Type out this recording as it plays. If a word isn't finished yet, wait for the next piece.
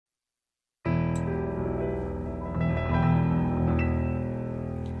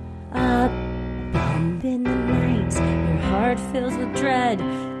deep in the night, your heart fills with dread.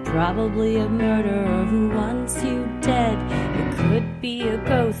 Probably a murderer who wants you dead. It could be a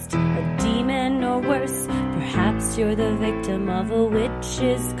ghost, a demon, or worse. Perhaps you're the victim of a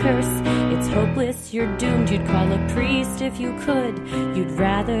witch's curse. It's hopeless, you're doomed. You'd call a priest if you could. You'd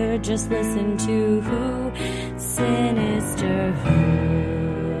rather just listen to who? Sinisterhood.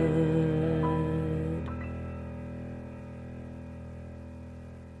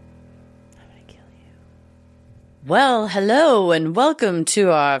 Well, hello and welcome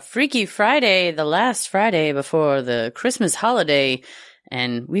to our Freaky Friday, the last Friday before the Christmas holiday.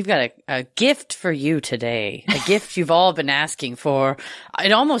 And we've got a gift for you today, a gift you've all been asking for.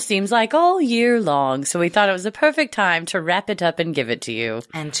 It almost seems like all year long. So we thought it was a perfect time to wrap it up and give it to you.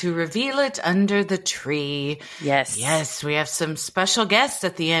 And to reveal it under the tree. Yes. Yes, we have some special guests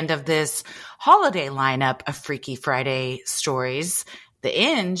at the end of this holiday lineup of Freaky Friday stories. The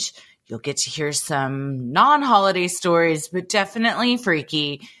end, you'll get to hear some non-holiday stories, but definitely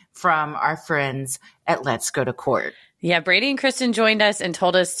freaky from our friends at Let's Go to Court. Yeah, Brandi and Kristin joined us and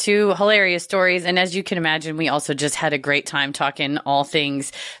told us two hilarious stories. And as you can imagine, we also just had a great time talking all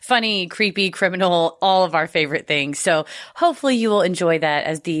things funny, creepy, criminal, all of our favorite things. So hopefully you will enjoy that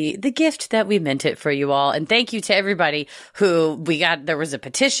as the gift that we meant it for you all. And thank you to everybody who there was a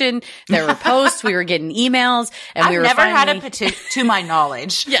petition, there were posts, we were getting emails, and we were I've never had a petition, to my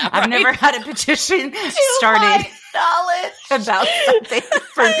knowledge. Yeah, I've never had a petition started about something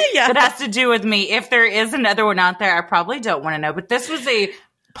that has to do with me. If there is another one out there, I probably don't want to know. But this was a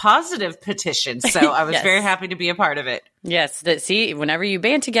positive petition, so I was Yes. very happy to be a part of it. Yes. See, whenever you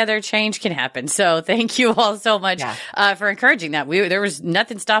band together, change can happen. So thank you all so much for encouraging that. There was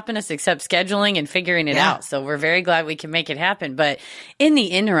nothing stopping us except scheduling and figuring it out. So we're very glad we can make it happen. But in the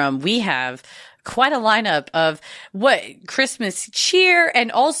interim, we have quite a lineup of Christmas cheer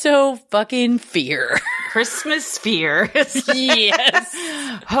and also fucking fear. Christmas fear. Yes.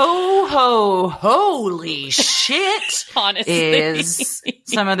 Ho, ho, holy shit. Honestly. Is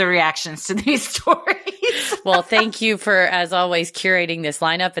some of the reactions to these stories. Well, thank you for, as always, curating this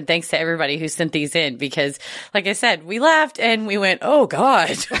lineup. And thanks to everybody who sent these in because, like I said, we laughed and we went, oh,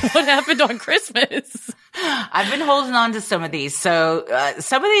 God, what happened on Christmas? I've been holding on to some of these. So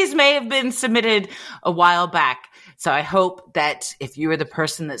some of these may have been submitted a while back. So I hope that if you were the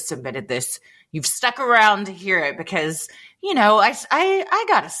person that submitted this, you've stuck around to hear it because, you know, I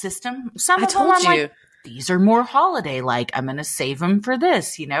got a system. Some I of them told I'm you. like, these are more holiday-like. I'm going to save them for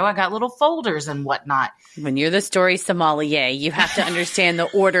this. You know, I got little folders and whatnot. When you're the story sommelier, you have to understand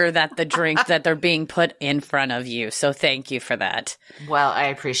the order that the drinks that they're being put in front of you. So thank you for that. Well, I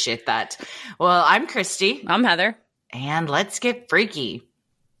appreciate that. Well, I'm Christy. I'm Heather. And let's get freaky.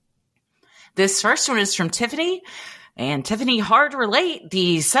 This first one is from Tiffany. And Tiffany, hard to relate.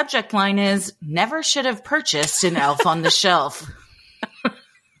 The subject line is, never should have purchased an elf on the shelf.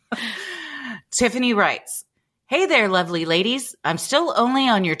 Tiffany writes, hey there, lovely ladies. I'm still only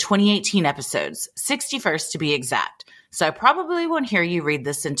on your 2018 episodes, 61st to be exact. So I probably won't hear you read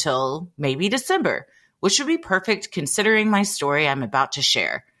this until maybe December, which would be perfect considering my story I'm about to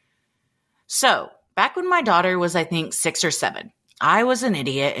share. So back when my daughter was, I think, 6 or 7, I was an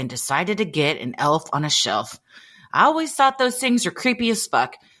idiot and decided to get an elf on a shelf. I always thought those things were creepy as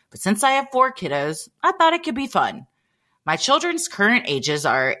fuck, but since I have 4 kiddos, I thought it could be fun. My children's current ages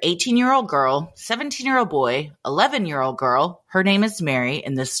are 18-year-old girl, 17-year-old boy, 11-year-old girl, her name is Mary,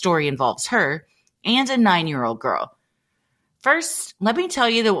 and this story involves her, and a 9-year-old girl. First, let me tell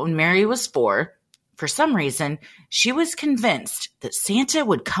you that when Mary was 4, for some reason, she was convinced that Santa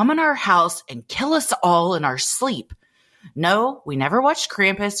would come in our house and kill us all in our sleep. No, we never watched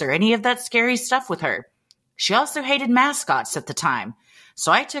Krampus or any of that scary stuff with her. She also hated mascots at the time,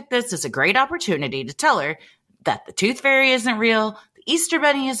 so I took this as a great opportunity to tell her that the Tooth Fairy isn't real, the Easter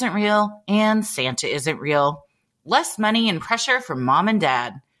Bunny isn't real, and Santa isn't real. Less money and pressure from mom and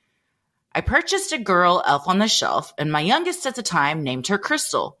dad. I purchased a girl elf on the shelf, and my youngest at the time named her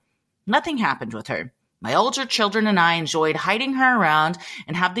Crystal. Nothing happened with her. My older children and I enjoyed hiding her around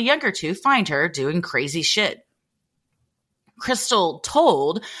and have the younger two find her doing crazy shit. Crystal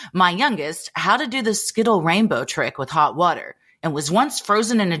told my youngest how to do the Skittle rainbow trick with hot water and was once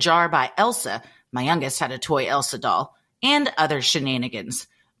frozen in a jar by Elsa. My youngest had a toy Elsa doll and other shenanigans.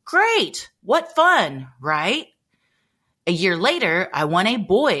 Great! What fun, right? A year later, I won a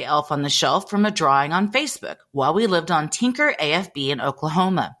boy elf on the shelf from a drawing on Facebook while we lived on Tinker AFB in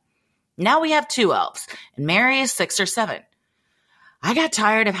Oklahoma. Now we have 2 elves, and Mary is 6 or 7. I got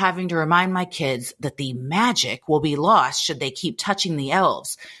tired of having to remind my kids that the magic will be lost should they keep touching the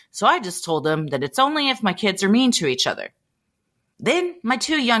elves, so I just told them that it's only if my kids are mean to each other. Then my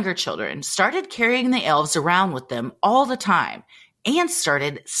 2 younger children started carrying the elves around with them all the time and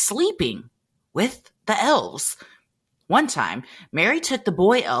started sleeping with the elves. One time, Mary took the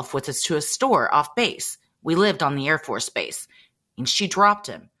boy elf with us to a store off base. We lived on the Air Force Base, and she dropped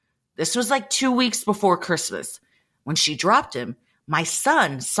him. This was like 2 weeks before Christmas. When she dropped him, my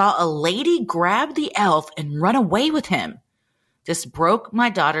son saw a lady grab the elf and run away with him. This broke my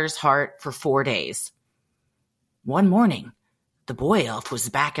daughter's heart for 4 days. One morning, the boy elf was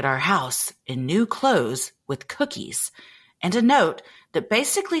back at our house in new clothes with cookies and a note that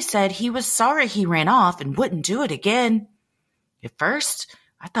basically said he was sorry he ran off and wouldn't do it again. At first,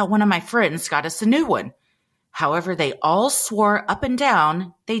 I thought one of my friends got us a new one. However, they all swore up and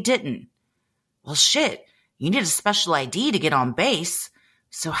down they didn't. Well, shit, you need a special ID to get on base.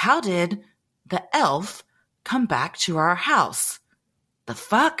 So how did the elf come back to our house? The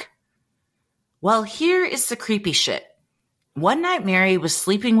fuck? Well, here is the creepy shit. One night, Mary was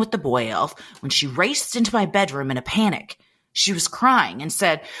sleeping with the boy elf when she raced into my bedroom in a panic. She was crying and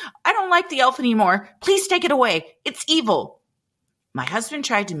said, "I don't like the elf anymore. Please take it away. It's evil." My husband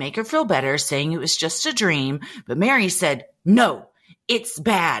tried to make her feel better, saying it was just a dream, but Mary said, "No, it's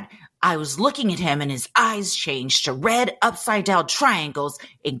bad. I was looking at him and his eyes changed to red upside-down triangles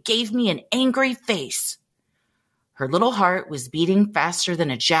and gave me an angry face." Her little heart was beating faster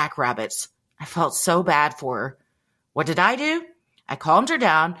than a jackrabbit's. I felt so bad for her. What did I do? I calmed her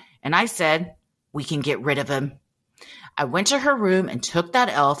down and I said, "We can get rid of him." I went to her room and took that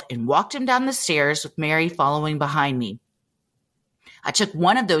elf and walked him down the stairs with Mary following behind me. I took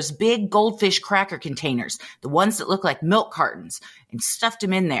one of those big goldfish cracker containers, the ones that look like milk cartons, and stuffed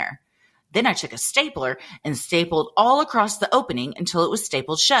him in there. Then I took a stapler and stapled all across the opening until it was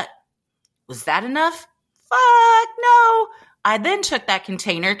stapled shut. Was that enough? Fuck no! I then took that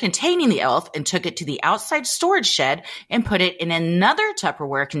container containing the elf and took it to the outside storage shed and put it in another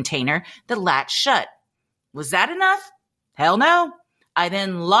Tupperware container that latched shut. Was that enough? Hell no. I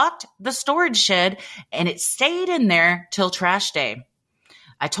then locked the storage shed and it stayed in there till trash day.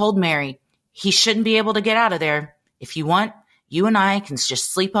 I told Mary, he shouldn't be able to get out of there. If you want, you and I can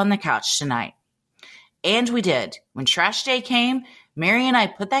just sleep on the couch tonight. And we did. When trash day came, Mary and I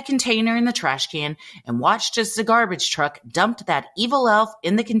put that container in the trash can and watched as the garbage truck dumped that evil elf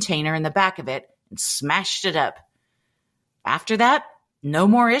in the container in the back of it and smashed it up. After that, no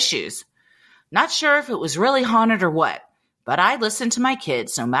more issues. Not sure if it was really haunted or what, but I listened to my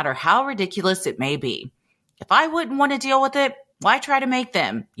kids no matter how ridiculous it may be. If I wouldn't want to deal with it, why try to make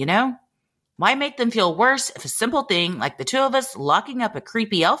them, you know? Why make them feel worse if a simple thing like the 2 of us locking up a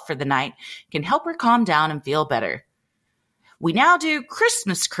creepy elf for the night can help her calm down and feel better? We now do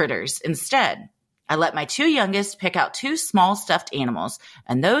Christmas critters instead. I let my 2 youngest pick out 2 small stuffed animals,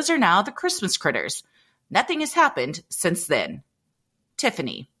 and those are now the Christmas critters. Nothing has happened since then.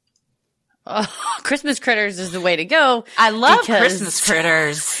 Tiffany. Oh, Christmas critters is the way to go. I love Christmas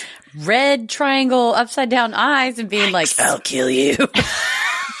critters. Red triangle, upside down eyes, and being like, "I'll kill you."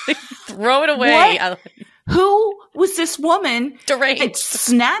 Throw it away. Who was this woman Deranged. that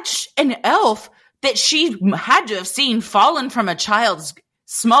snatched an elf that she had to have seen fallen from a child's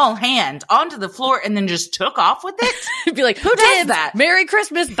small hand onto the floor and then just took off with it? Be like, "Who does that? Merry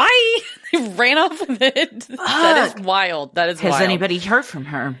Christmas. Bye." Ran off with it. That is wild. That is Has wild. anybody heard from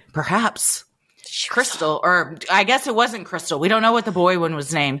her? Perhaps Crystal, or I guess it wasn't Crystal. We don't know what the boy one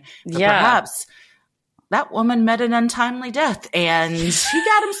was named. But perhaps that woman met an untimely death and he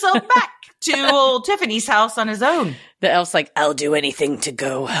got himself back to old Tiffany's house on his own. The elf's like, "I'll do anything to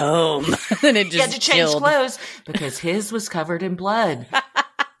go home." And it just he had to change clothes because his was covered in blood.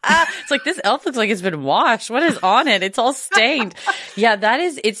 It's like, this elf looks like it's been washed. What is on it? It's all stained. Yeah,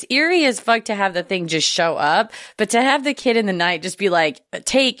 it's eerie as fuck to have the thing just show up, but to have the kid in the night just be like,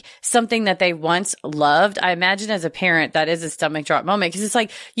 take something that they once loved. I imagine as a parent, that is a stomach drop moment because it's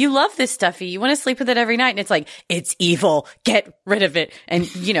like, you love this stuffy. You want to sleep with it every night. And it's like, it's evil. Get rid of it. And,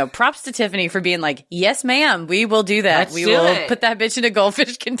 props to Tiffany for being like, "Yes, ma'am, we will do that. We will put that bitch in a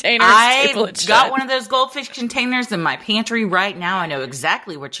goldfish container." I got one of those goldfish containers in my pantry right now. I know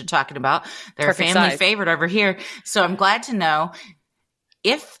exactly what you're talking about. They're Perfect a family size. favorite over here. So I'm glad to know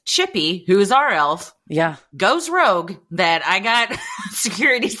if Chippy, who is our elf, goes rogue, that I got a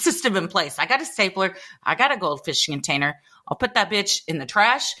security system in place. I got a stapler. I got a goldfish container. I'll put that bitch in the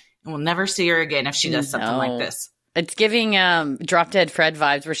trash and we'll never see her again if she does something like this. It's giving Drop Dead Fred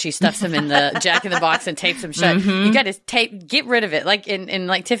vibes where she stuffs him in the Jack in the Box and tapes him shut. Mm-hmm. You got to get rid of it. Like and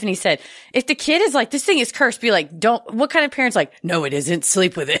like Tiffany said, if the kid is like, "This thing is cursed," be like, what kind of parent's like, "No, it isn't.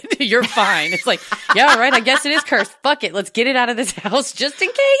 Sleep with it. You're fine." It's like, yeah, right. I guess it is cursed. Fuck it. Let's get it out of this house just in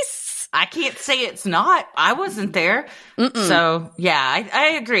case. I can't say it's not. I wasn't there. So yeah,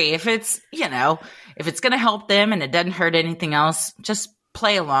 I agree. If it's, if it's going to help them and it doesn't hurt anything else, just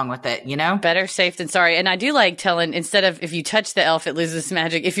play along with it, Better safe than sorry. And I do like telling, instead of if you touch the elf, it loses its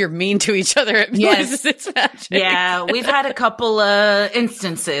magic. If you're mean to each other, it loses its magic. Yeah. We've had a couple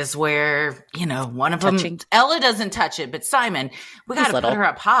instances where, one of them, Ella doesn't touch it, but Simon, we got to put her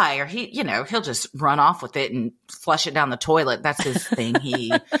up high or he'll just run off with it and flush it down the toilet. That's his thing.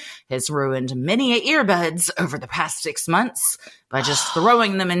 He has ruined many earbuds over the past 6 months by just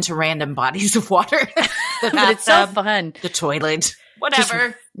throwing them into random bodies of water. But it's so fun. The toilet.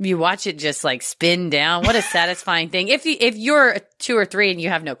 Whatever. You watch it just like spin down. What a satisfying thing. If you're 2 or 3 and you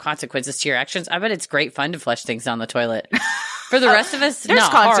have no consequences to your actions, I bet it's great fun to flush things down the toilet. For the rest of us, there's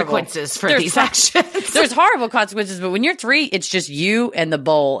consequences for these actions. There's horrible consequences, but when you're 3, it's just you and the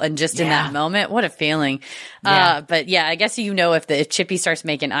bowl, and just in that moment, what a feeling. Yeah. But yeah, I guess if Chippy starts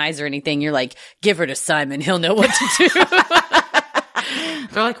making eyes or anything, you're like, give her to Simon. He'll know what to do.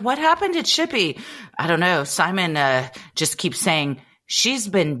 They're like, what happened to Chippy? I don't know. Simon just keeps saying, she's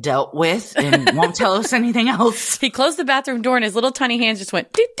been dealt with and won't tell us anything else. He closed the bathroom door and his little tiny hands just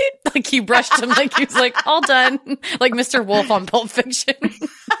went doot doot, like he brushed him, like he was like, all done, like Mr. Wolf on Pulp Fiction.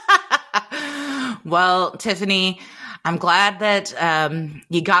 Well, Tiffany, I'm glad that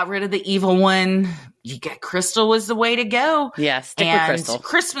you got rid of the evil one. Crystal was the way to go. Yeah, stick with Crystal.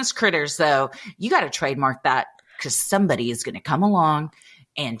 Christmas critters, though, you got to trademark that because somebody is going to come along.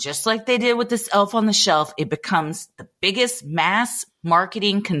 And just like they did with this elf on the shelf, it becomes the biggest mass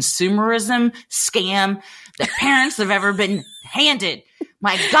marketing consumerism scam that parents have ever been handed.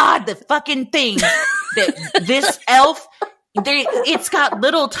 My God, the fucking thing that this elf, it's got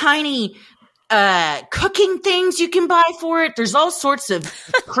little tiny cooking things you can buy for it. There's all sorts of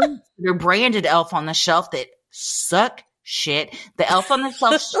fruits that are branded elf on the shelf that suck shit. The elf on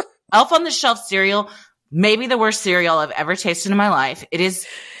the shelf cereal, maybe the worst cereal I've ever tasted in my life. It is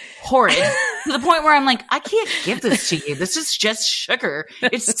horrid to the point where I'm like, I can't give this to you. This is just sugar.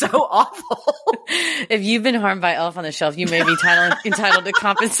 It's so awful. If you've been harmed by elf on the shelf, you may be entitled to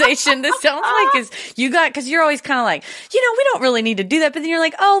compensation. This sounds like because you're always kind of like, we don't really need to do that. But then you're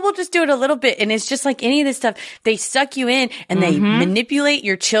like, oh, we'll just do it a little bit. And it's just like any of this stuff. They suck you in and they manipulate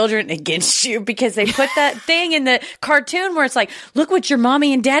your children against you because they put that thing in the cartoon where it's like, look what your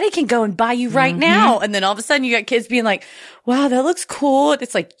mommy and daddy can go and buy you right now. And then all of a sudden you got kids being like, wow, that looks cool. And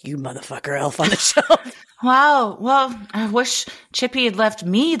it's like, you motherfucker elf on the shelf. Wow. Well, I wish Chippy had left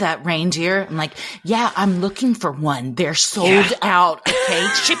me that reindeer. I'm like, yeah, I'm looking for one. They're sold out. Okay.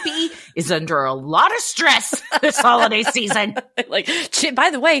 Chippy is under a lot of stress this holiday season. Like,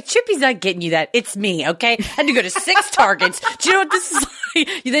 by the way, Chippy's not getting you that. It's me. Okay. I had to go to 6 Targets. Do you know what this is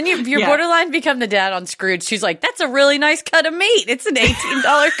like? Then you're borderline become the dad on Scrooge. She's like, that's a really nice cut of meat. It's an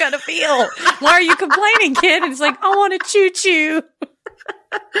 $18 cut of veal. Why are you complaining, kid? And it's like, I want to choo-choo.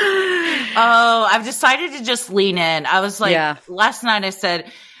 Oh, I've decided to just lean in. I was like, last night I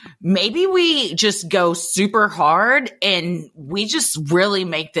said, maybe we just go super hard and we just really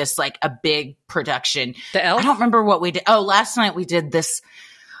make this like a big production. The elf? I don't remember what we did. Oh, last night we did this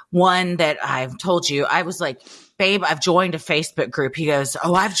one that I've told you. I was like, babe, I've joined a Facebook group. He goes,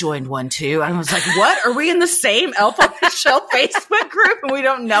 oh, I've joined one too. And I was like, what? Are we in the same Elf on the Shelf Facebook group and we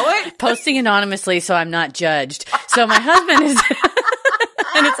don't know it? Posting anonymously so I'm not judged. So my husband is...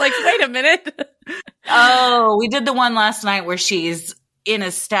 And it's like, wait a minute. Oh, we did the one last night where she's in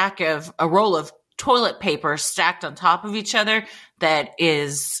a roll of toilet paper stacked on top of each other that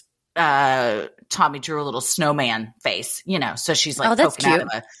is Tommy drew a little snowman face, so she's like poking out of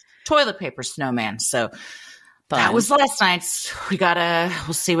a toilet paper snowman. So that was last night's.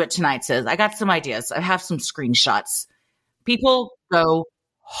 We'll see what tonight says. I got some ideas. I have some screenshots. People go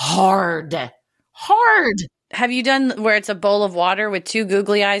hard. Have you done where it's a bowl of water with 2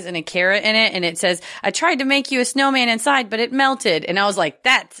 googly eyes and a carrot in it? And it says, I tried to make you a snowman inside, but it melted. And I was like,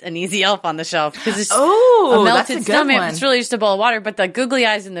 that's an easy elf on the shelf. Because it's a melted snowman. One. It's really just a bowl of water. But the googly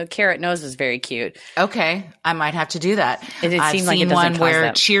eyes and the carrot nose is very cute. Okay. I might have to do that. I've seen like one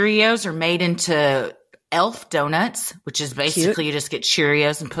where Cheerios are made into elf donuts, which is basically you just get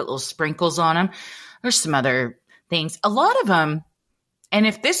Cheerios and put little sprinkles on them. There's some other things. A lot of them. And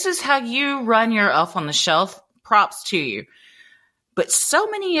if this is how you run your Elf on the Shelf, props to you. But so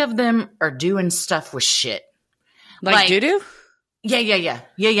many of them are doing stuff with shit. Like doo-doo?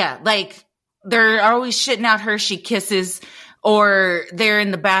 Yeah. Like they're always shitting out Hershey Kisses, or they're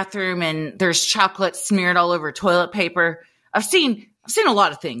in the bathroom and there's chocolate smeared all over toilet paper. I've seen a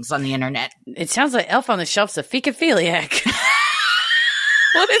lot of things on the internet. It sounds like Elf on the Shelf's a fecophiliac.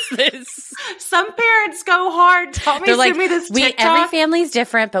 What is this? Some parents go hard. Tommy They're sent me this TikTok. Every family's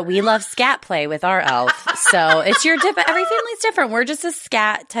different, but we love scat play with our elf. So it's every family's different. We're just a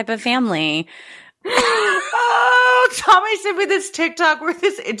scat type of family. Oh, Tommy sent me this TikTok where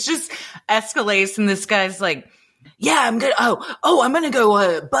it just escalates and this guy's like, yeah, I'm gonna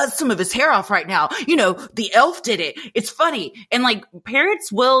go buzz some of his hair off right now. You know, the elf did it. It's funny. And like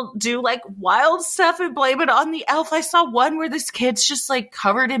parents will do like wild stuff and blame it on the elf. I saw one where this kid's just like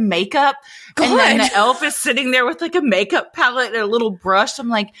covered in makeup and then the elf is sitting there with like a makeup palette and a little brush. I'm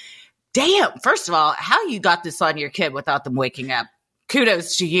like, damn, first of all, how you got this on your kid without them waking up?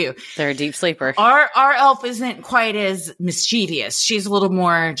 Kudos to you. They're a deep sleeper. Our elf isn't quite as mischievous. She's a little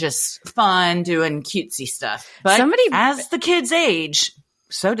more just fun, doing cutesy stuff. But as the kids age,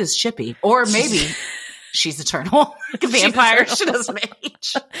 so does Chippy. Or maybe she's eternal. Like a vampire. She doesn't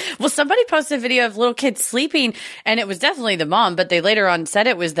age. Well, somebody posted a video of little kids sleeping, and it was definitely the mom, but they later on said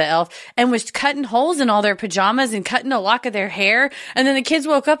it was the elf, and was cutting holes in all their pajamas and cutting a lock of their hair. And then the kids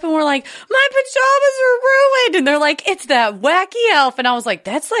woke up and were like, my pajamas are ruined. And they're like, it's that wacky elf. And I was like,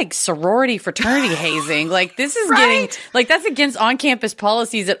 that's like sorority fraternity hazing. Like, this is getting, like, that's against on-campus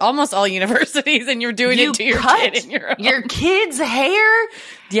policies at almost all universities, and you're doing it to your kid in your kid's hair?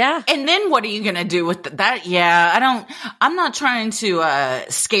 Yeah. And then what are you going to do with that? Yeah, I'm not trying to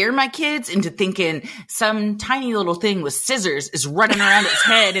scare my kids into thinking some tiny little thing with scissors is running around its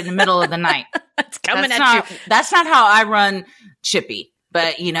head in the middle of the night. It's coming at you. That's not how I run Chippy.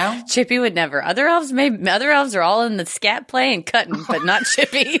 But, you know. Chippy would never. Other elves are all in the scat play and cutting, but not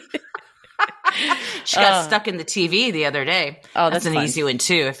Chippy. She got stuck in the TV the other day. Oh, that's an fun. easy one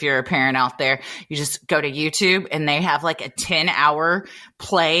too. If you're a parent out there, you just go to YouTube and they have like a 10-hour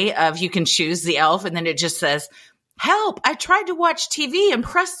play of, you can choose the elf, and then it just says, help, I tried to watch TV and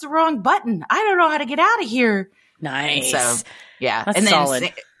pressed the wrong button. I don't know how to get out of here. Nice. So, yeah. That's and then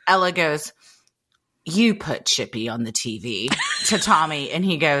solid. Ella goes, you put Chippy on the TV to Tommy. And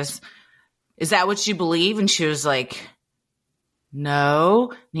he goes, is that what you believe? And she was like,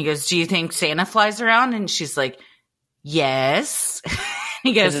 no. And he goes, do you think Santa flies around? And she's like, yes.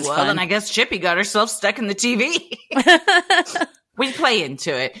 He goes, well, then I guess Chippy got herself stuck in the TV. We play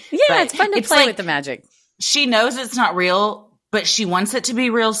into it. Yeah, it's fun to play with the magic. She knows it's not real, but she wants it to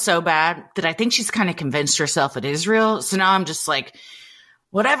be real so bad that I think she's kind of convinced herself it is real. So now I'm just like,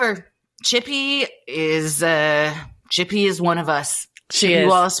 whatever. Chippy is one of us. She is.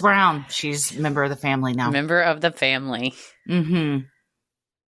 Wallace Brown. She's a member of the family now. Member of the family. Mm-hmm.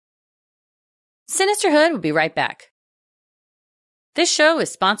 Sinisterhood will be right back. This show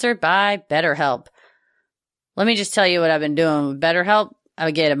is sponsored by BetterHelp. Let me just tell you what I've been doing with BetterHelp. I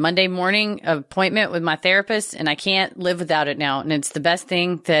would get a Monday morning appointment with my therapist, and I can't live without it now. And it's the best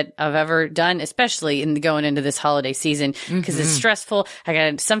thing that I've ever done, especially in going into this holiday season, because it's stressful. I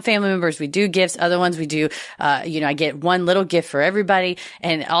got some family members, we do gifts. Other ones we do, I get one little gift for everybody,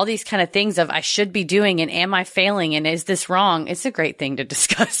 and all these kind of things of I should be doing, and am I failing, and is this wrong? It's a great thing to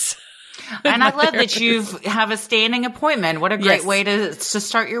discuss. And I love that you have a standing appointment. What a great way to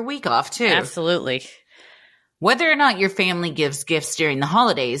start your week off, too. Absolutely. Whether or not your family gives gifts during the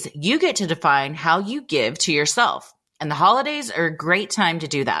holidays, you get to define how you give to yourself. And the holidays are a great time to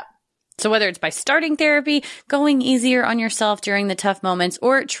do that. So whether it's by starting therapy, going easier on yourself during the tough moments,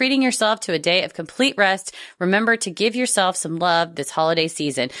 or treating yourself to a day of complete rest, remember to give yourself some love this holiday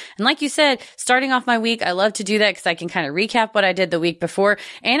season. And like you said, starting off my week, I love to do that because I can kind of recap what I did the week before.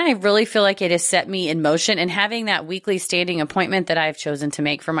 And I really feel like it has set me in motion. And having that weekly standing appointment that I've chosen to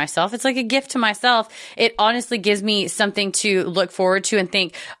make for myself, it's like a gift to myself. It honestly gives me something to look forward to and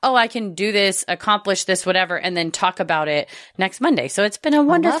think, oh, I can do this, accomplish this, whatever, and then talk about it next Monday. So it's been a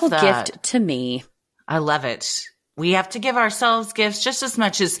wonderful gift to me. I love it. We have to give ourselves gifts just as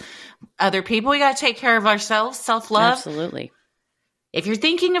much as other people. We got to take care of ourselves, self-love. Absolutely. If you're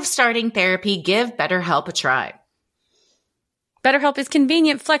thinking of starting therapy, give BetterHelp a try. BetterHelp is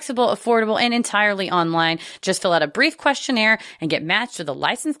convenient, flexible, affordable, and entirely online. Just fill out a brief questionnaire and get matched with a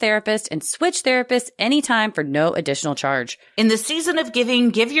licensed therapist and switch therapists anytime for no additional charge. In the season of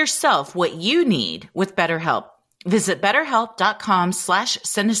giving, give yourself what you need with BetterHelp. Visit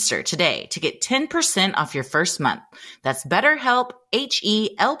BetterHelp.com/sinister today to get 10% off your first month. That's BetterHelp,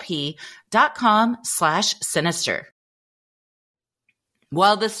 HELP.com/sinister.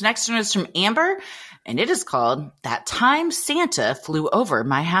 Well, this next one is from Amber, and it is called That Time Santa Flew Over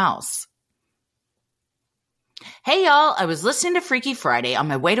My House. Hey, y'all. I was listening to Freaky Friday on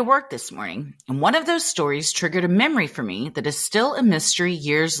my way to work this morning, and one of those stories triggered a memory for me that is still a mystery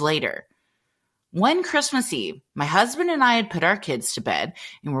years later. One Christmas Eve, my husband and I had put our kids to bed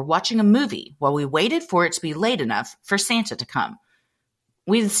and were watching a movie while we waited for it to be late enough for Santa to come.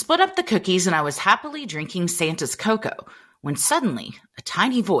 We'd split up the cookies and I was happily drinking Santa's cocoa when suddenly a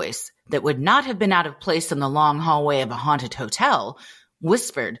tiny voice that would not have been out of place in the long hallway of a haunted hotel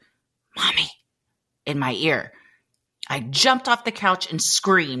whispered, "Mommy," in my ear. I jumped off the couch and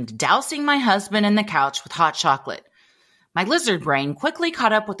screamed, dousing my husband and the couch with hot chocolate. My lizard brain quickly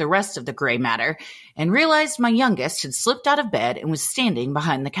caught up with the rest of the gray matter and realized my youngest had slipped out of bed and was standing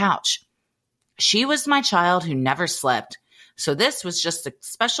behind the couch. She was my child who never slept, so this was just a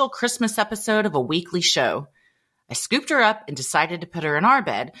special Christmas episode of a weekly show. I scooped her up and decided to put her in our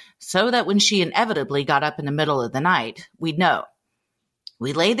bed so that when she inevitably got up in the middle of the night, we'd know.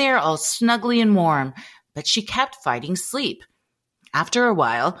 We lay there all snugly and warm, but she kept fighting sleep. After a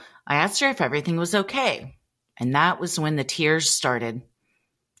while, I asked her if everything was okay, and that was when the tears started.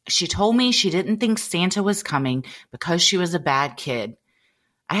 She told me she didn't think Santa was coming because she was a bad kid.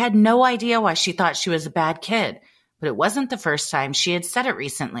 I had no idea why she thought she was a bad kid, but it wasn't the first time she had said it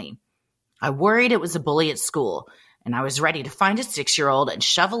recently. I worried it was a bully at school, and I was ready to find a 6-year-old and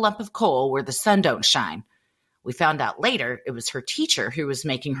shove a lump of coal where the sun don't shine. We found out later it was her teacher who was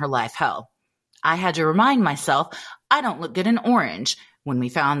making her life hell. I had to remind myself I don't look good in orange when we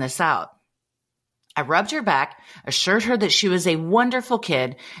found this out. I rubbed her back, assured her that she was a wonderful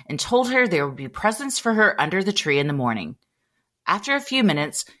kid, and told her there would be presents for her under the tree in the morning. After a few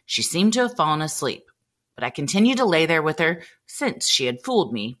minutes, she seemed to have fallen asleep, but I continued to lay there with her since she had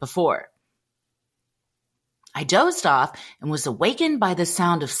fooled me before. I dozed off and was awakened by the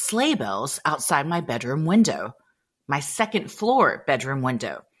sound of sleigh bells outside my bedroom window, my second-floor bedroom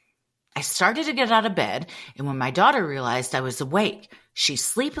window. I started to get out of bed, and when my daughter realized I was awake, she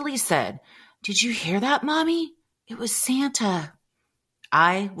sleepily said, "Did you hear that, Mommy? It was Santa."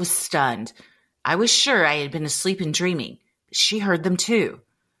 I was stunned. I was sure I had been asleep and dreaming, but she heard them too.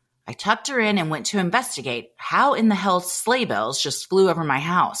 I tucked her in and went to investigate how in the hell sleigh bells just flew over my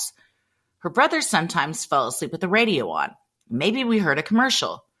house. Her brother sometimes fell asleep with the radio on. Maybe we heard a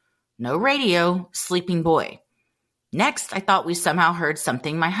commercial. No radio, sleeping boy. Next, I thought we somehow heard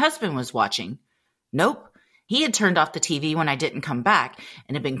something my husband was watching. Nope. He had turned off the TV when I didn't come back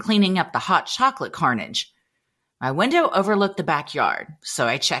and had been cleaning up the hot chocolate carnage. My window overlooked the backyard, so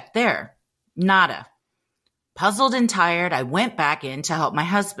I checked there. Nada. Puzzled and tired, I went back in to help my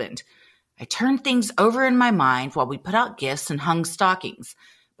husband. I turned things over in my mind while we put out gifts and hung stockings,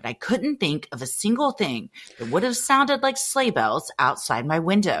 but I couldn't think of a single thing that would have sounded like sleigh bells outside my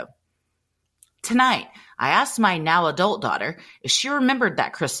window. Tonight, I asked my now adult daughter if she remembered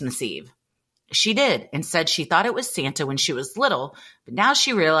that Christmas Eve. She did and said she thought it was Santa when she was little, but now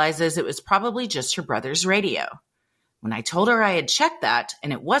she realizes it was probably just her brother's radio. When I told her I had checked that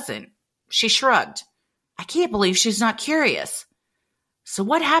and it wasn't, she shrugged. I can't believe she's not curious. So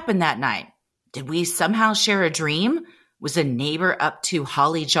what happened that night? Did we somehow share a dream? Was a neighbor up to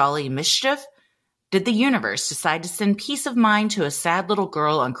holly jolly mischief? Did the universe decide to send peace of mind to a sad little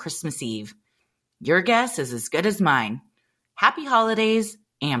girl on Christmas Eve? Your guess is as good as mine. Happy holidays,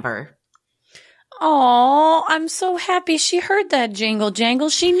 Amber. Oh, I'm so happy she heard that jingle jangle.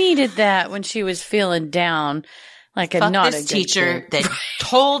 She needed that when she was feeling down. Like Fuck not this a good teacher kid. that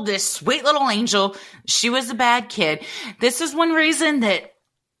told this sweet little angel she was a bad kid. This is one reason that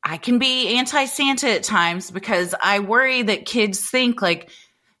I can be anti-Santa at times, because I worry that kids think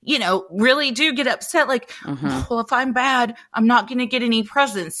really do get upset. Like, well, if I'm bad, I'm not going to get any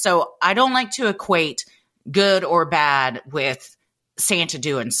presents. So I don't like to equate good or bad with Santa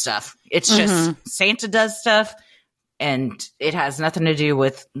doing stuff. It's just Santa does stuff. And it has nothing to do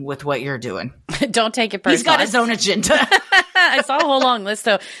with what you're doing. Don't take it personally. He's got his own agenda. I saw a whole long list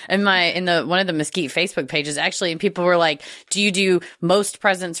though in one of the Mesquite Facebook pages actually, and people were like, "Do you do most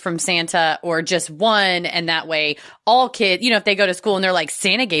presents from Santa or just one?" And that way, all kids, if they go to school and they're like,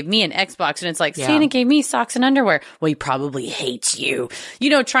 "Santa gave me an Xbox," and it's like, "Santa gave me socks and underwear." Well, he probably hates you.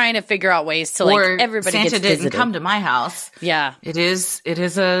 Trying to figure out ways to or everybody Santa gets didn't visited. come to my house. Yeah, it is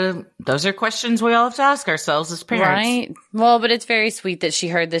those are questions we all have to ask ourselves as parents. Right. Well, but it's very sweet that she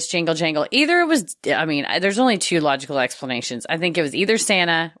heard this jingle jangle. Either it was, there's only two logical explanations. I think it was either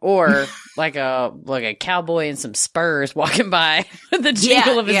Santa or like a cowboy in some spurs walking by with the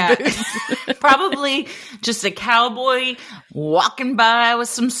jingle of his boots. Probably just a cowboy walking by with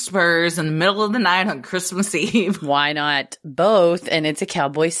some spurs in the middle of the night on Christmas Eve. Why not both? And it's a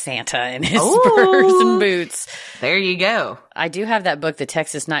cowboy Santa in his spurs and boots. There you go. I do have that book, The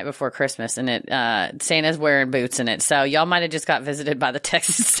Texas Night Before Christmas, and it Santa's wearing boots in it. So y'all might have just got visited by the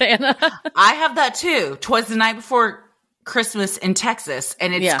Texas Santa. I have that too. 'Twas the Night Before Christmas in Texas,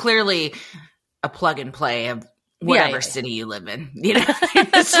 and it's clearly a plug and play of whatever city you live in, you know. But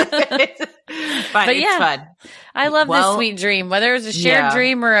it's fun. I love this sweet dream, whether it's a shared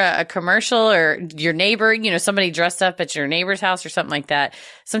dream or a commercial or your neighbor, you know, somebody dressed up at your neighbor's house or something like that.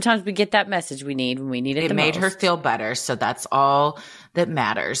 Sometimes we get that message we need when we need it the most. It made her feel better, so that's all that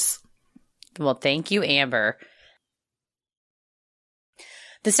matters. Well, thank you, Amber.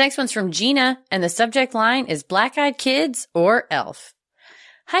 This next one's from Gina, and the subject line is Black-Eyed Kids or Elf.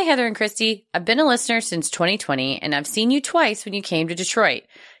 Hi, Heather and Christy. I've been a listener since 2020, and I've seen you twice when you came to Detroit.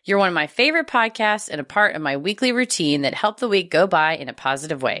 You're one of my favorite podcasts and a part of my weekly routine that helped the week go by in a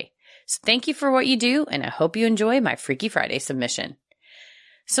positive way. So thank you for what you do, and I hope you enjoy my Freaky Friday submission.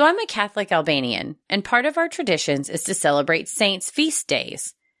 So I'm a Catholic Albanian, and part of our traditions is to celebrate saints' feast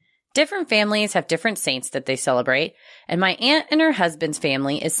days. Different families have different saints that they celebrate, and my aunt and her husband's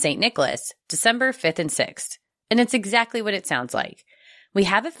family is St. Nicholas, December 5th and 6th. And it's exactly what it sounds like. We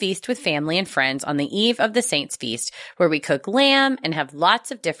have a feast with family and friends on the eve of the Saints' Feast, where we cook lamb and have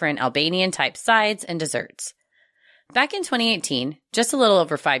lots of different Albanian-type sides and desserts. Back in 2018, just a little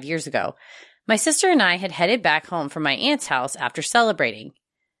over 5 years ago, my sister and I had headed back home from my aunt's house after celebrating.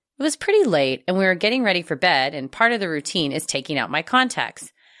 It was pretty late, and we were getting ready for bed, and part of the routine is taking out my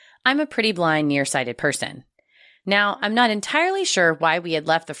contacts. I'm a pretty blind, nearsighted person. Now, I'm not entirely sure why we had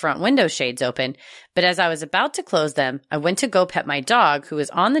left the front window shades open, but as I was about to close them, I went to go pet my dog who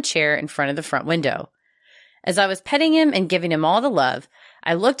was on the chair in front of the front window. As I was petting him and giving him all the love,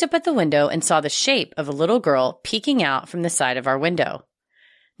 I looked up at the window and saw the shape of a little girl peeking out from the side of our window.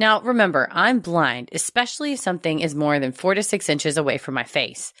 Now, remember, I'm blind, especially if something is more than 4 to 6 inches away from my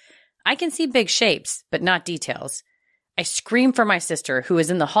face. I can see big shapes, but not details. I screamed for my sister, who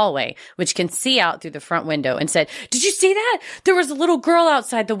was in the hallway, which can see out through the front window, and said, "Did you see that? There was a little girl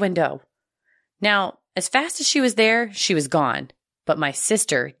outside the window." Now, as fast as she was there, she was gone. But my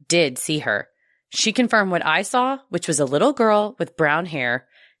sister did see her. She confirmed what I saw, which was a little girl with brown hair.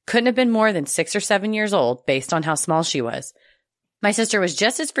 Couldn't have been more than 6 or 7 years old, based on how small she was. My sister was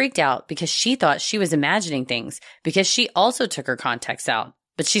just as freaked out because she thought she was imagining things, because she also took her contacts out,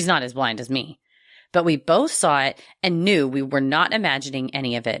 but she's not as blind as me. But we both saw it and knew we were not imagining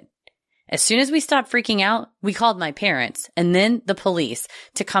any of it. As soon as we stopped freaking out, we called my parents and then the police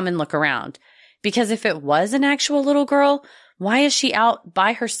to come and look around. Because if it was an actual little girl, why is she out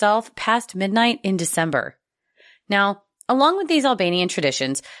by herself past midnight in December? Now, along with these Albanian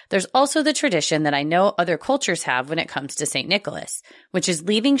traditions, there's also the tradition that I know other cultures have when it comes to St. Nicholas, which is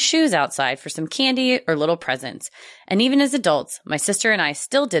leaving shoes outside for some candy or little presents. And even as adults, my sister and I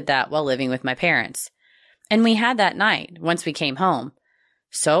still did that while living with my parents. And we had that night once we came home.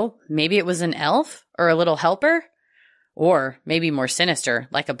 So maybe it was an elf or a little helper? Or maybe more sinister,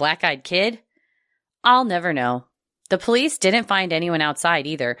 like a black-eyed kid? I'll never know. The police didn't find anyone outside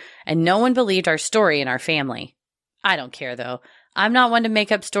either, and no one believed our story in our family. I don't care, though. I'm not one to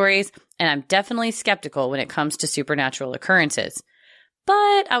make up stories, and I'm definitely skeptical when it comes to supernatural occurrences.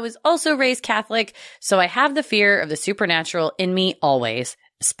 But I was also raised Catholic, so I have the fear of the supernatural in me always,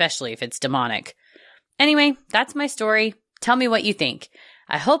 especially if it's demonic. Anyway, that's my story. Tell me what you think.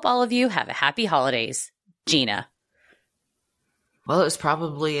 I hope all of you have a happy holidays. Gina. Well, it was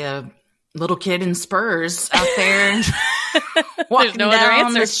probably a little kid in Spurs out there walking no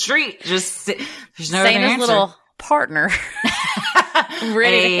down the street. Just there's no Santa's other answer. Little partner.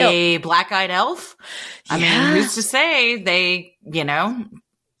 A black-eyed elf. I mean, who's to say they,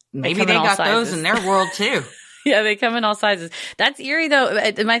 maybe they got those in their world too. Yeah, they come in all sizes. That's eerie, though.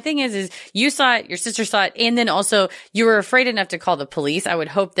 My thing is you saw it, your sister saw it, and then also you were afraid enough to call the police. I would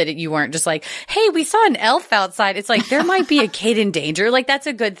hope that you weren't just like, hey, we saw an elf outside. It's like, there might be a kid in danger. Like, that's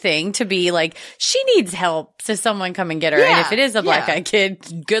a good thing to be like, she needs help. So someone come and get her. Yeah, and if it is a black-eyed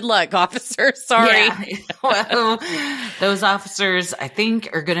kid, good luck, officer. Sorry. Yeah. Well, those officers, I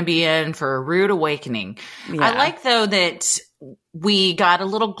think, are going to be in for a rude awakening. Yeah. I like, though, that we got a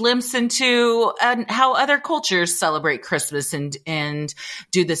little glimpse into how other cultures celebrate Christmas and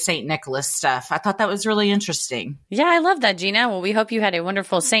do the St. Nicholas stuff. I thought that was really interesting. Yeah, I love that, Gina. Well, we hope you had a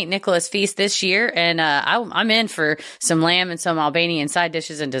wonderful St. Nicholas feast this year. And I'm in for some lamb and some Albanian side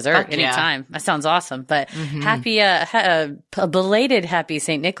dishes and dessert anytime. That sounds awesome. But happy, a belated happy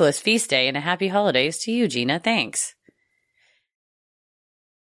St. Nicholas feast day and a happy holidays to you, Gina. Thanks.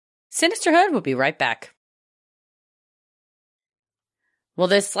 Sinisterhood will be right back. Well,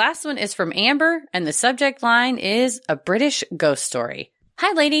 this last one is from Amber, and the subject line is a British ghost story.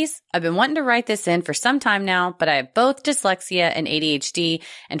 Hi, ladies. I've been wanting to write this in for some time now, but I have both dyslexia and ADHD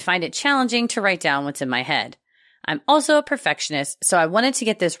and find it challenging to write down what's in my head. I'm also a perfectionist, so I wanted to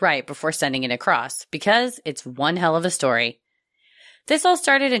get this right before sending it across, because it's one hell of a story. This all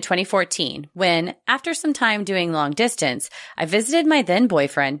started in 2014 when, after some time doing long distance, I visited my then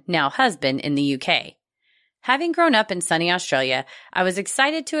boyfriend, now husband, in the UK. Having grown up in sunny Australia, I was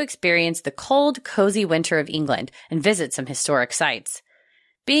excited to experience the cold, cozy winter of England and visit some historic sites.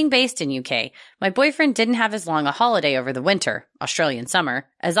 Being based in UK, my boyfriend didn't have as long a holiday over the winter, Australian summer,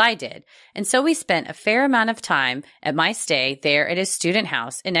 as I did, and so we spent a fair amount of time at my stay there at his student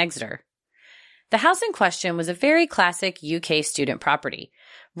house in Exeter. The house in question was a very classic UK student property,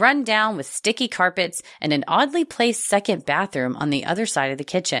 run down with sticky carpets and an oddly placed second bathroom on the other side of the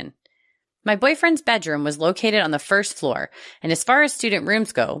kitchen. My boyfriend's bedroom was located on the first floor, and as far as student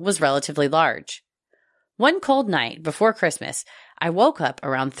rooms go, was relatively large. One cold night before Christmas, I woke up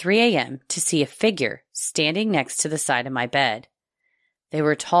around 3 a.m. to see a figure standing next to the side of my bed. They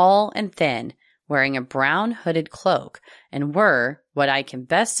were tall and thin, wearing a brown hooded cloak, and were what I can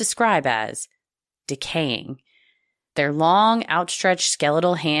best describe as decaying. Their long, outstretched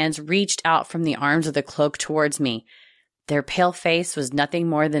skeletal hands reached out from the arms of the cloak towards me. Their pale face was nothing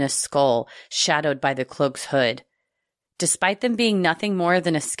more than a skull shadowed by the cloak's hood. Despite them being nothing more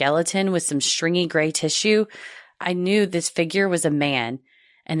than a skeleton with some stringy gray tissue, I knew this figure was a man,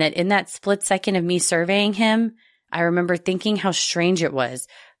 and that in that split second of me surveying him, I remember thinking how strange it was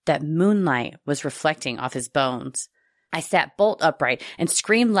that moonlight was reflecting off his bones. I sat bolt upright and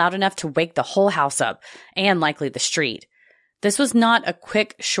screamed loud enough to wake the whole house up, and likely the street. This was not a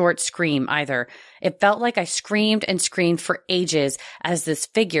quick, short scream either. It felt like I screamed and screamed for ages as this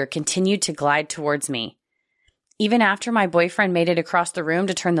figure continued to glide towards me. Even after my boyfriend made it across the room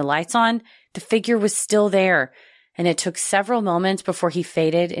to turn the lights on, the figure was still there, and it took several moments before he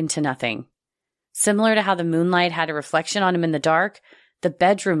faded into nothing. Similar to how the moonlight had a reflection on him in the dark, the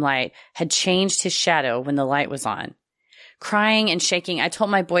bedroom light had changed his shadow when the light was on. Crying and shaking, I told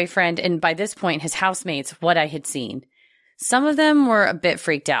my boyfriend, and by this point his housemates, what I had seen. Some of them were a bit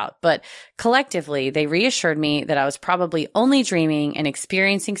freaked out, but collectively they reassured me that I was probably only dreaming and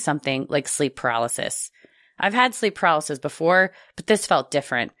experiencing something like sleep paralysis. I've had sleep paralysis before, but this felt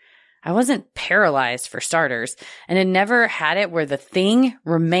different. I wasn't paralyzed for starters, and had never had it where the thing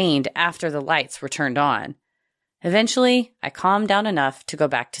remained after the lights were turned on. Eventually, I calmed down enough to go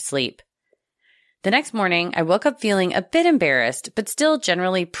back to sleep. The next morning, I woke up feeling a bit embarrassed, but still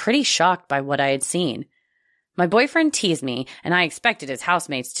generally pretty shocked by what I had seen. My boyfriend teased me, and I expected his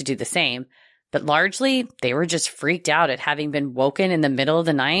housemates to do the same, but largely, they were just freaked out at having been woken in the middle of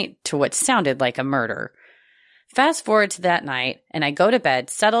the night to what sounded like a murder. Fast forward to that night, and I go to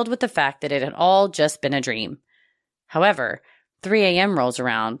bed settled with the fact that it had all just been a dream. However, 3 a.m. rolls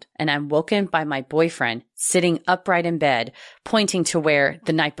around, and I'm woken by my boyfriend sitting upright in bed, pointing to where,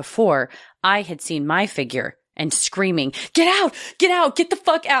 the night before, I had seen my figure, and screaming, "Get out! Get out! Get the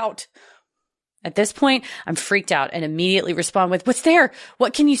fuck out!" At this point, I'm freaked out and immediately respond with, "What's there?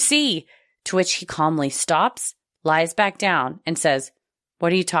 What can you see?" To which he calmly stops, lies back down, and says,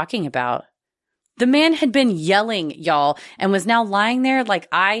 "What are you talking about?" The man had been yelling, y'all, and was now lying there like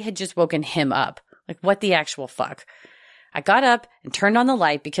I had just woken him up. Like, what the actual fuck? I got up and turned on the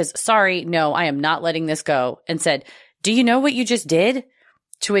light because, sorry, no, I am not letting this go, and said, "Do you know what you just did?"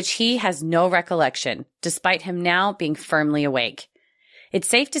 To which he has no recollection, despite him now being firmly awake. It's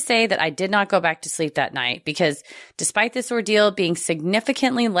safe to say that I did not go back to sleep that night because, despite this ordeal being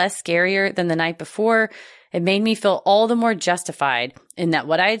significantly less scarier than the night before, it made me feel all the more justified in that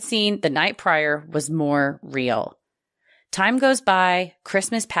what I had seen the night prior was more real. Time goes by,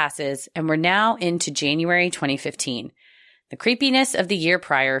 Christmas passes, and we're now into January 2015. The creepiness of the year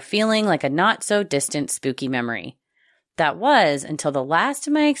prior feeling like a not-so-distant spooky memory. That was until the last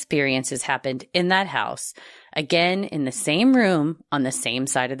of my experiences happened in that house, again in the same room on the same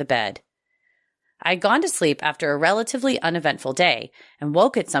side of the bed. I'd gone to sleep after a relatively uneventful day and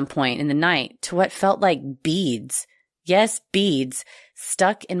woke at some point in the night to what felt like beads. Yes, beads,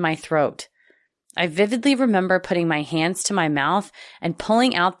 stuck in my throat. I vividly remember putting my hands to my mouth and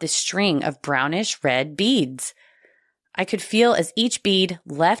pulling out this string of brownish red beads. I could feel as each bead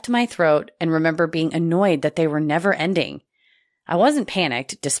left my throat and remember being annoyed that they were never ending. I wasn't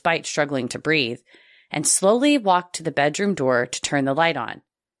panicked, despite struggling to breathe, and slowly walked to the bedroom door to turn the light on.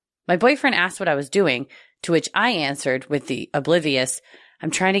 My boyfriend asked what I was doing, to which I answered with the oblivious,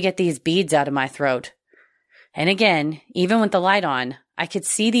 "I'm trying to get these beads out of my throat." And again, even with the light on, I could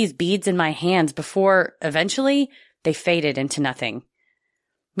see these beads in my hands before, eventually, they faded into nothing.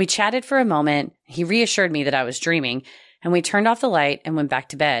 We chatted for a moment, he reassured me that I was dreaming, and we turned off the light and went back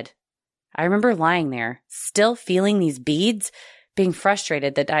to bed. I remember lying there, still feeling these beads, being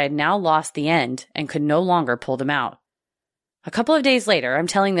frustrated that I had now lost the end and could no longer pull them out. A couple of days later, I'm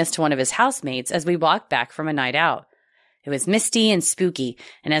telling this to one of his housemates as we walked back from a night out. It was misty and spooky,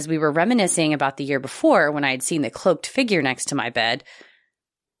 and as we were reminiscing about the year before when I had seen the cloaked figure next to my bed,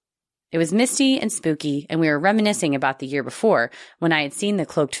 It was misty and spooky, and we were reminiscing about the year before when I had seen the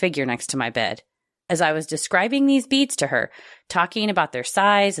cloaked figure next to my bed. As I was describing these beads to her, talking about their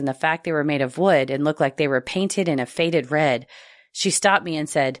size and the fact they were made of wood and looked like they were painted in a faded red, she stopped me and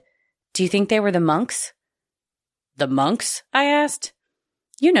said, "Do you think they were the monks?" "The monks?" I asked.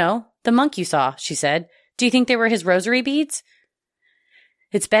 "You know, the monk you saw," she said. "Do you think they were his rosary beads?"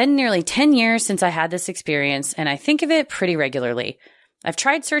 It's been nearly 10 years since I had this experience, and I think of it pretty regularly. I've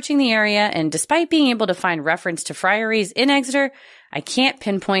tried searching the area, and despite being able to find reference to friaries in Exeter, I can't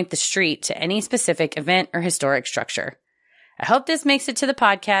pinpoint the street to any specific event or historic structure. I hope this makes it to the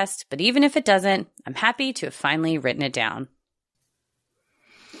podcast, but even if it doesn't, I'm happy to have finally written it down.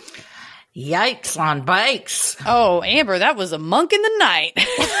 Yikes on bikes. Oh, Amber, that was a monk in the night.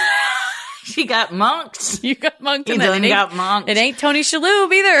 She got monked. You got monked in You that. done got monked. It ain't Tony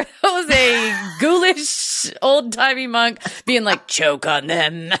Shalhoub either. That was a ghoulish, old-timey monk being like, choke on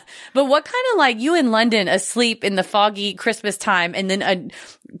them. But what kind of like you in London asleep in the foggy Christmas time and then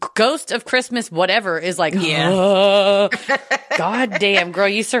a ghost of Christmas whatever is like, Yeah. God damn, girl,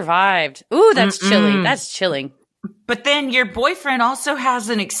 you survived. Ooh, that's chilling. That's chilling. But then your boyfriend also has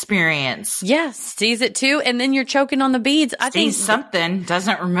an experience. Yeah, sees it too, and then you're choking on the beads. I think Sees something,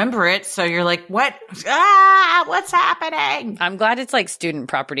 doesn't remember it, so you're like, what? Ah, what's happening? I'm glad it's like student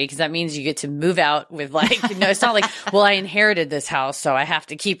property because that means you get to move out with like, you know, it's not like, well, I inherited this house, so I have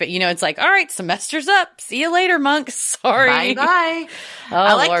to keep it. You know, it's like, all right, semester's up. See you later, monks. Sorry. Bye-bye. Oh,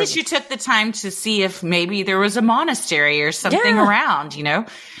 I like Lord. that you took the time to see if maybe there was a monastery or something around, you know?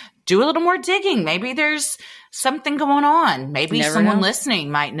 Do a little more digging. Maybe there's something going on. Maybe Never someone know.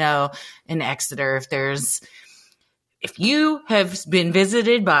 listening might know in Exeter if you have been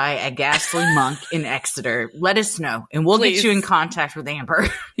visited by a ghastly monk in Exeter, let us know and we'll Please. get you in contact with Amber.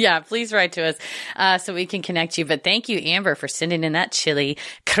 Yeah, please write to us so we can connect you. But thank you, Amber, for sending in that chilly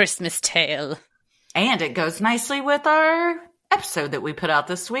Christmas tale. And it goes nicely with our episode that we put out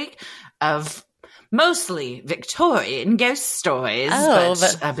this week of mostly Victorian ghost stories,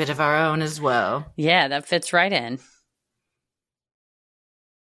 but a bit of our own as well. Yeah, that fits right in.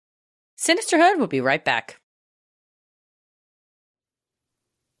 Sinisterhood will be right back.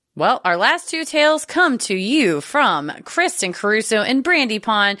 Well, our last two tales come to you from Kristin Caruso and Brandi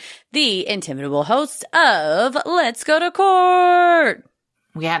Pond, the inimitable hosts of Let's Go to Court.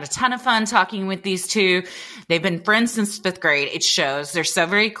 We had a ton of fun talking with these two. They've been friends since 5th grade. It shows. They're so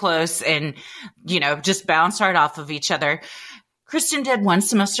very close and, you know, just bounce right off of each other. Kristin did 1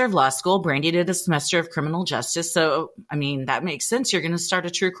 semester of law school. Brandi did a semester of criminal justice. So, I mean, that makes sense. You're going to start a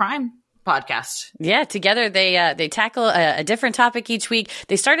true crime podcast. Yeah, together they tackle a different topic each week.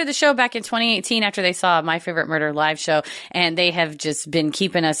 They started the show back in 2018 after they saw My Favorite Murder live show, and they have just been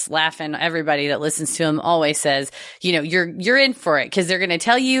keeping us laughing. Everybody that listens to them always says, you know, you're in for it because they're going to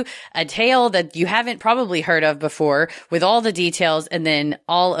tell you a tale that you haven't probably heard of before with all the details and then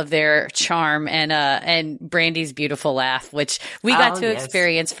all of their charm and Brandi's beautiful laugh, which we got to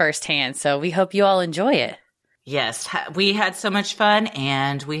experience firsthand. So we hope you all enjoy it. Yes, we had so much fun,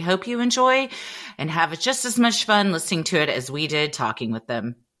 and we hope you enjoy and have just as much fun listening to it as we did talking with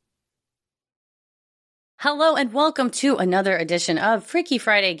them. Hello, and welcome to another edition of Freaky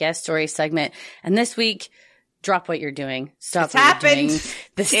Friday Guest Story segment. And this week, drop what you're doing. Stop It's what happened. you're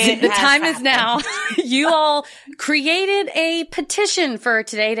doing. The time is now. You all created a petition for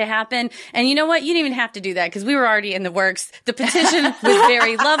today to happen. And you know what? You didn't even have to do that because we were already in the works. The petition was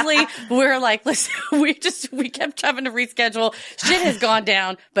very lovely. We were like, listen, we kept having to reschedule. Shit has gone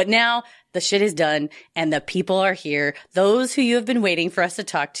down, but now the shit is done and the people are here. Those who you have been waiting for us to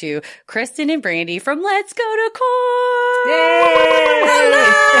talk to, Kristin and Brandi from Let's Go to Court.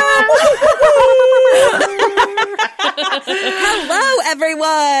 Hello,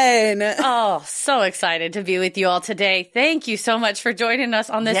 everyone. Oh, so excited to be with you all today. Thank you so much for joining us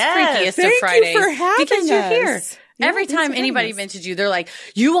on this Yes, freakiest of thank you Fridays. for having because you're here. us. Yeah, Every thanks time for anybody having us. mentions you, they're like,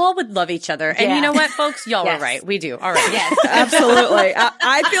 you all would love each other. And Yeah. you know what, folks? Y'all Yes. are right. We do. All right. Yes. Absolutely.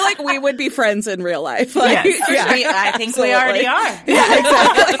 I feel like we would be friends in real life. Like, Yes. I think we already are. Yeah,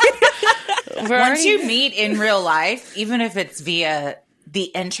 exactly. Once you meet in real life, even if it's via the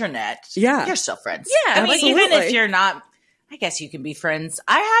internet, Yeah. you're still friends. Yeah, I mean, even absolutely. if you're not, I guess you can be friends.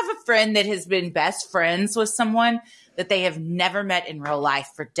 I have a friend that has been best friends with someone that they have never met in real life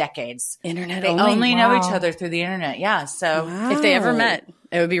for decades. Internet They only. only know each other through the internet. Yeah. So If they ever met.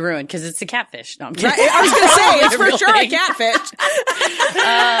 It would be ruined because it's a catfish. No, I'm kidding. Right? I was going to say, it's for Real sure thing. a catfish.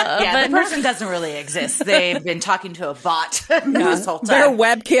 Yeah, the person doesn't really exist. They've been talking to a bot this whole time. Their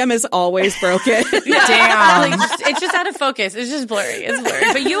webcam is always broken. Damn. It's just out of focus. It's just blurry. It's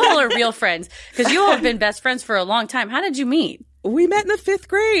blurry. But you all are real friends because you all have been best friends for a long time. How did you meet? We met in the 5th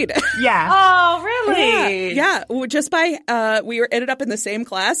grade. Yeah. Oh, really? Yeah. Just by, ended up in the same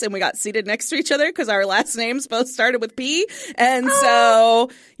class and we got seated next to each other because our last names both started with P. And so,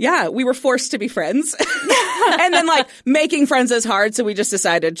 yeah, we were forced to be friends. And then making friends is hard. So we just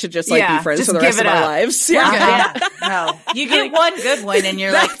decided to just be friends just for the rest of our lives. Yeah. No, you get one good one and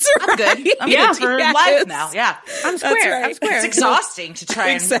you're like, I'm good. I'm good for life now. Yeah. I'm square. right. I'm square. It's exhausting to try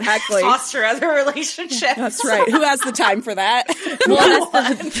and foster other relationships. That's right. Who has the time for that? Well,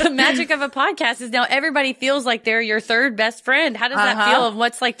 that's the magic of a podcast is now everybody feels like they're your third best friend. How does that feel? And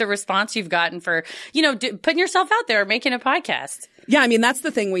what's the response you've gotten for, putting yourself out there, making a podcast? Yeah, I mean, that's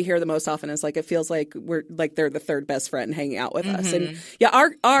the thing we hear the most often is it feels like we're they're the third best friend hanging out with us. And yeah,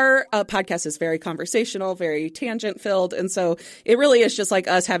 our podcast is very conversational, very tangent filled. And so it really is just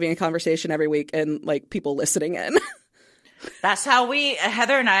us having a conversation every week and people listening in. That's how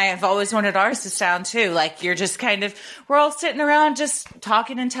Heather and I have always wanted ours to sound too. You're just we're all sitting around just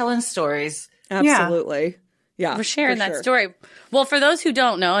talking and telling stories. Absolutely. Yeah. We're sharing that story. Well, for those who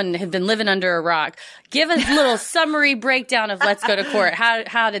don't know and have been living under a rock, give us a little summary breakdown of Let's Go to Court.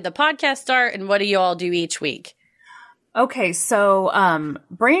 How did the podcast start and what do you all do each week? Okay, so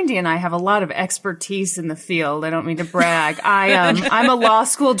Brandi and I have a lot of expertise in the field. I don't mean to brag. I'm a law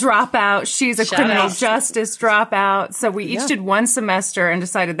school dropout. She's a criminal justice dropout. So we each did one semester and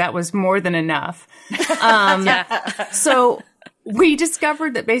decided that was more than enough. So we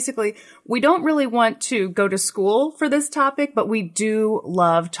discovered that basically we don't really want to go to school for this topic, but we do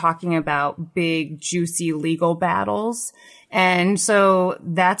love talking about big, juicy legal battles. And so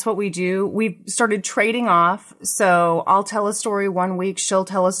that's what we do. We've started trading off. So I'll tell a story one week. She'll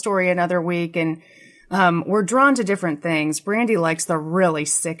tell a story another week. And we're drawn to different things. Brandi likes the really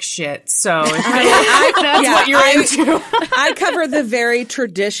sick shit. So that's what you're into. I cover the very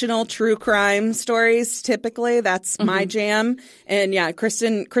traditional true crime stories. Typically, that's my jam. And yeah,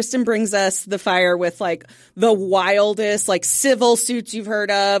 Kristin brings us the fire with the wildest, civil suits you've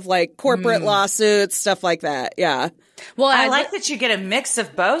heard of, corporate lawsuits, stuff like that. Yeah. Well, I like that you get a mix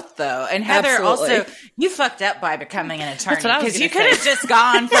of both, though. And Heather, also, you fucked up by becoming an attorney because you could have just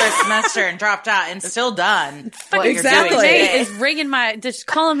gone for a semester and dropped out and still done what you're doing. Jay is ringing just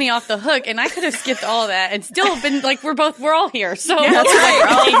calling me off the hook, and I could have skipped all of that and still been we're all here. So that's right. We're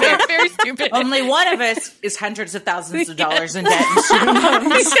all here. Very stupid. Only one of us is hundreds of thousands of dollars in debt.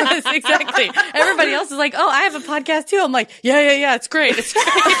 Yes, exactly. Everybody else is like, oh, I have a podcast too. I'm like, yeah, it's great. It's great.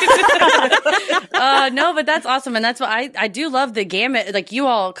 No, but that's awesome, and that's what I do love the gamut. You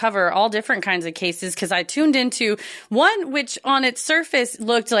all cover all different kinds of cases because I tuned into one which on its surface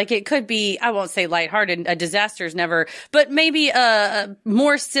looked like it could be, I won't say lighthearted, a disaster's never, but maybe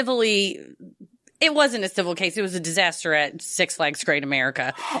more civilly. It wasn't a civil case. It was a disaster at Six Flags Great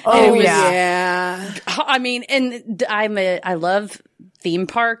America. Oh, yeah. I mean, and I love theme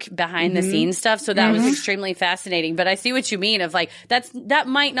park behind the scenes stuff. So that was extremely fascinating. But I see what you mean of that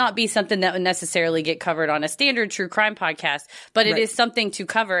might not be something that would necessarily get covered on a standard true crime podcast, but it is something to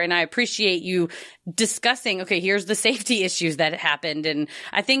cover. And I appreciate you discussing, okay, here's the safety issues that happened. And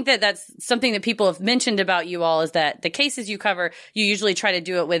I think that that's something that people have mentioned about you all is that the cases you cover, you usually try to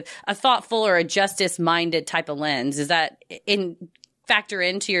do it with a thoughtful or a justice minded type of lens. Is that factor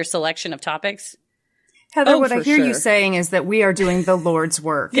into your selection of topics? Heather, what I hear you saying is that we are doing the Lord's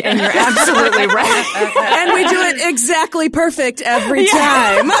work, and you're absolutely right. And we do it exactly perfect every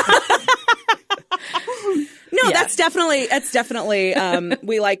time. No, that's definitely,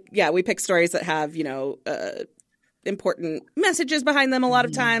 we pick stories that have, important messages behind them a lot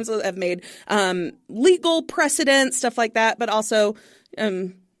of times, have made legal precedent, stuff like that, but also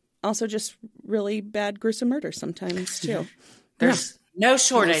just really bad, gruesome murders sometimes too. There's no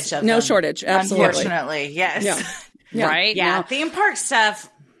shortage of them. No shortage, absolutely. Unfortunately, yes. Yeah. Right? Yeah, No. theme park stuff.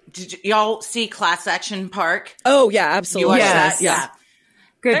 Did y'all see Class Action Park? Oh, yeah, absolutely. You watched that? Yeah.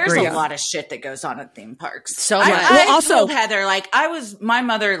 Good There's grief. a lot of shit that goes on at theme parks. So much. I told Heather, my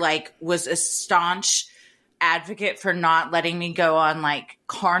mother, was a staunch advocate for not letting me go on,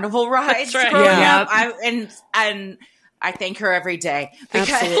 carnival rides growing up. And I thank her every day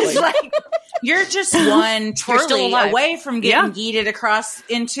because, You're just one still twirly alive. away from getting yeeted across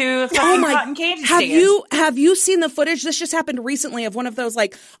into a fucking cotton candy have stand. have you seen the footage? This just happened recently of one of those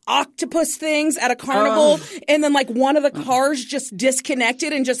like octopus things at a carnival, and then like one of the cars just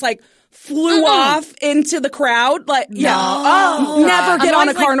disconnected and just like flew off into the crowd. Like, never get on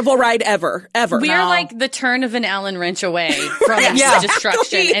a carnival ride ever. We're like the turn of an Allen wrench away from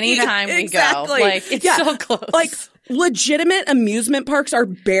destruction anytime we go. Like, it's so close. Like, legitimate amusement parks are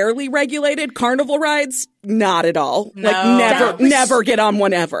barely regulated. Carnival rides, not at all. No. Like, never get on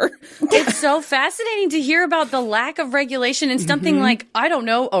one ever. It's so fascinating to hear about the lack of regulation in something like, I don't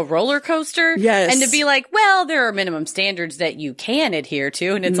know, a roller coaster. Yes. And to be like, well, there are minimum standards that you can adhere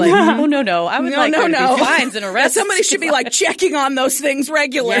to. And it's like, no. I would like there to be fines and arrests. Somebody should be like checking on those things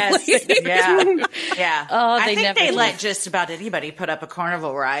regularly. Yes. Yeah. Oh, I think they do. let just about anybody put up a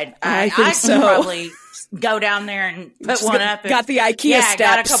carnival ride. I think could so. probably go down there and put one up. Got the IKEA steps.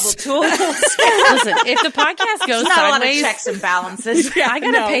 Got a couple tools. Listen, if the podcast goes Not sideways, a lot of checks and balances. I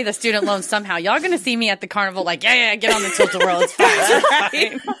gotta pay the student loans somehow. Y'all gonna see me at the carnival like, get on the tilt-a-whirl. It's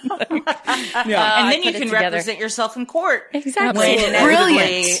fine. And then you can represent yourself in court. Exactly. When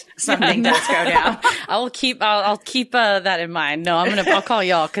inevitably something does go down. I'll keep that in mind. No, I'll call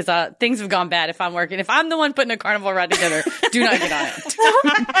y'all because things have gone bad if I'm working. If I'm the one putting a carnival ride together, do not get on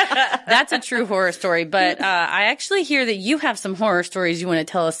it. That's a true horror story. But I actually hear that you have some horror stories you want to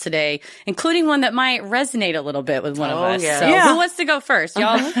tell us today, including one that might resonate a little bit with one of us. Yeah. So who wants to go first?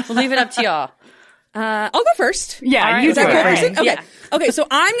 Y'all, we'll leave it up to y'all. I'll go first. Yeah, All right, you Is that go cool, ahead. person? Okay. Yeah. Okay, so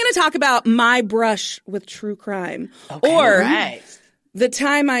I'm going to talk about my brush with true crime. Okay. Or Right. the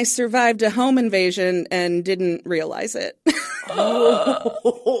time I survived a home invasion and didn't realize it.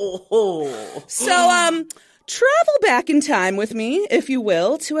 So, travel back in time with me, if you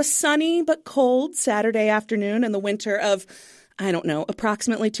will, to a sunny but cold Saturday afternoon in the winter of, I don't know,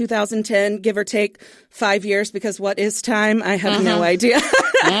 approximately 2010, give or take 5 years, because what is time? I have no idea.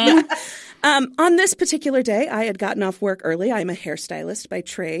 On this particular day, I had gotten off work early. I'm a hairstylist by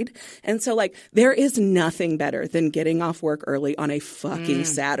trade. And so, like, there is nothing better than getting off work early on a fucking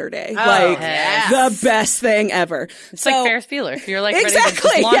Saturday. The best thing ever. It's like Ferris Bueller. You're like Exactly. ready to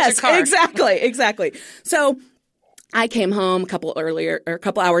just launch Yes, a car. exactly. So I came home a couple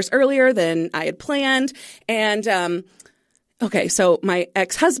hours earlier than I had planned. And, okay, so my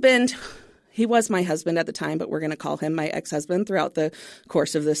ex-husband, he was my husband at the time, but we're going to call him my ex-husband throughout the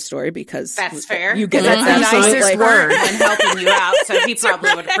course of this story because That's fair. You get That's it. the Absolutely. nicest word when helping you out, so he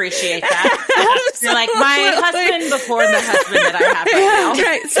probably would appreciate that. You're like, my husband before the husband that I have right now.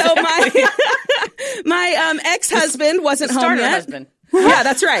 Right. So my ex-husband wasn't home Starter yet. husband. Yeah,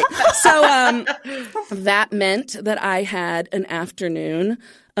 that's right. So that meant that I had an afternoon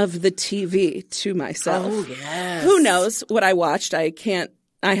of the TV to myself. Oh, yes. Who knows what I watched?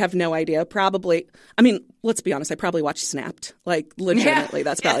 I have no idea. Probably, I mean, let's be honest, I probably watched Snapped. Like, legitimately,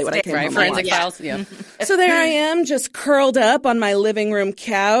 that's probably what I came home and Forensic watched. Files. Yeah. So there I am, just curled up on my living room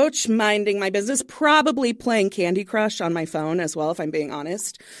couch, minding my business, probably playing Candy Crush on my phone as well, if I'm being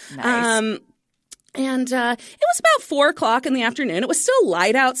honest. Nice. And it was about 4:00 in the afternoon. It was still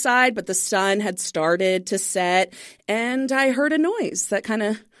light outside, but the sun had started to set, and I heard a noise that kind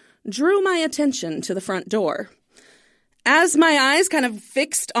of drew my attention to the front door. As my eyes kind of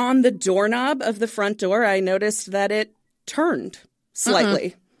fixed on the doorknob of the front door, I noticed that it turned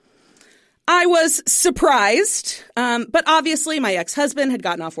slightly. I was surprised, but obviously my ex-husband had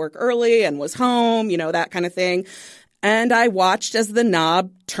gotten off work early and was home, that kind of thing. And I watched as the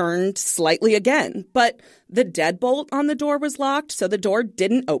knob turned slightly again. But the deadbolt on the door was locked, so the door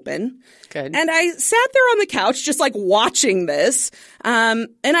didn't open. Good. And I sat there on the couch just like watching this. And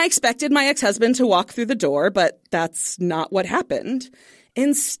I expected my ex-husband to walk through the door, but that's not what happened.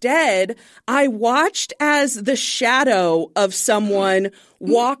 Instead, I watched as the shadow of someone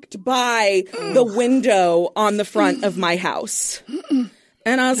walked by the window on the front of my house.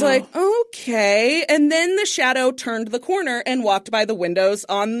 And I was like, okay. And then the shadow turned the corner and walked by the windows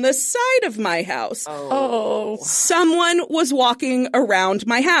on the side of my house. Oh. Someone was walking around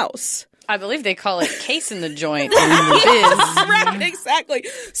my house. I believe they call it case in the joint in the biz. Right, exactly.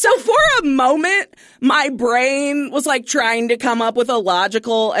 So for a moment, my brain was like trying to come up with a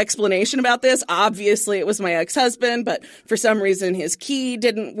logical explanation about this. Obviously, it was my ex-husband, but for some reason, his key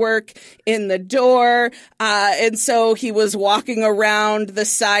didn't work in the door. And so he was walking around the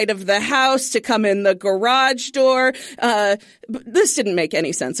side of the house to come in the garage door. This didn't make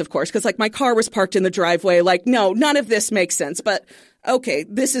any sense, of course, because like my car was parked in the driveway. Like, no, none of this makes sense. But okay,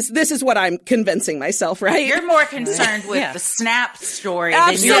 this is what I'm convincing myself, right? You're more concerned with the Snap story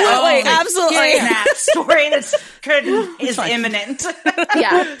absolutely, than your own absolutely. Snap story is imminent.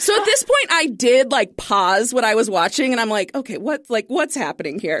 Yeah. So at this point, I did like pause what I was watching, and I'm like, okay, what's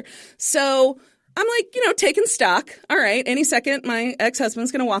happening here? So I'm like, taking stock. All right, any second, my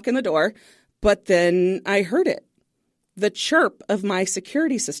ex-husband's going to walk in the door. But then I heard it. The chirp of my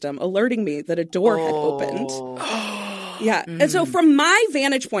security system alerting me that a door had opened. Yeah. And so from my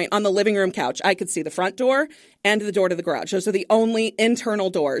vantage point on the living room couch, I could see the front door and the door to the garage. Those are the only internal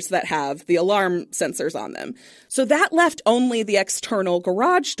doors that have the alarm sensors on them. So that left only the external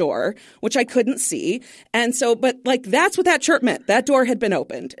garage door, which I couldn't see. And so, but like, that's what that chirp meant. That door had been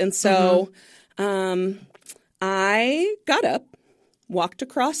opened. And so I got up, walked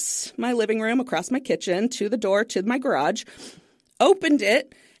across my living room, across my kitchen, to the door, to my garage, opened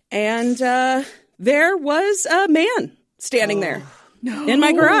it, and there was a man standing there in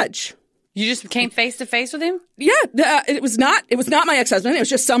my garage. You just came face to face with him? Yeah, it was not my ex-husband. It was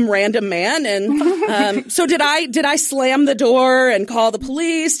just some random man. And so did I slam the door and call the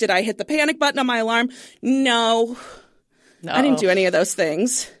police? Did I hit the panic button on my alarm? No. I didn't do any of those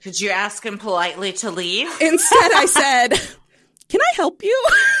things. Did you ask him politely to leave? Instead, I said, "Can I help you?"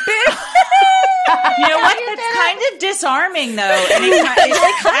 You know what? It's kind of disarming, though. And it's like,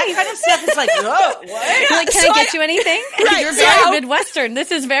 that kind of stuff is like, whoa, what? You're like, can I get you anything? Right, You're very Midwestern.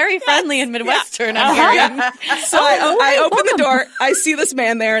 This is very friendly and Midwestern, I'm hearing. So I open the door. I see this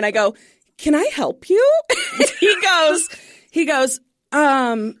man there, and I go, "Can I help you?" He goes,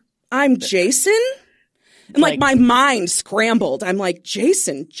 "I'm Jason." And like my mind scrambled. I'm like,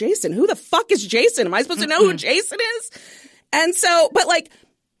 Jason, who the fuck is Jason? Am I supposed to know who Jason is? And so, but like,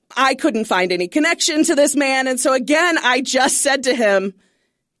 I couldn't find any connection to this man. And so again, I just said to him,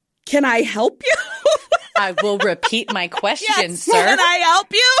 "Can I help you?" I will repeat my question, yes, sir. Can I help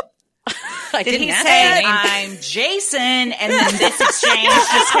you? Did he say, "I'm Jason," and then this exchange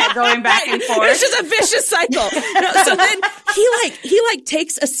just kept going back and forth? It's just a vicious cycle. No, so then he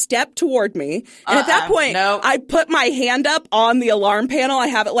takes a step toward me, and at that point, I put my hand up on the alarm panel. I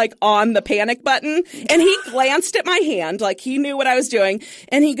have it like on the panic button, and he glanced at my hand like he knew what I was doing,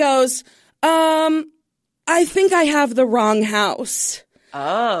 and he goes, "I think I have the wrong house."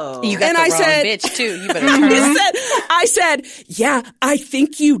 Oh. You got the wrong bitch, too. You better turn. I said, "Yeah, I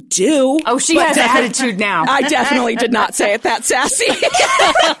think you do." Oh, she has attitude now. I definitely did not say it that sassy.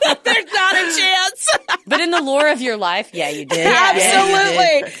 There's not a chance. But in the lore of your life, yeah, you did. Absolutely.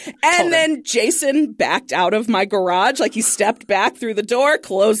 Yeah, you did. And then Jason backed out of my garage. Like he stepped back through the door,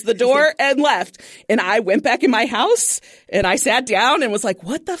 closed the door, and left. And I went back in my house and I sat down and was like,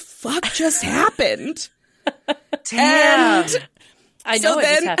 what the fuck just happened? Damn. And I know what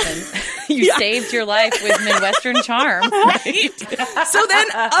just happened. You saved your life with Midwestern charm. Right? So then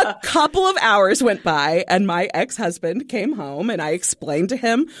a couple of hours went by and my ex-husband came home and I explained to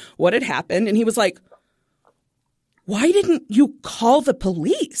him what had happened. And he was like, "Why didn't you call the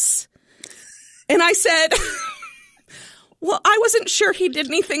police?" And I said, "Well, I wasn't sure he did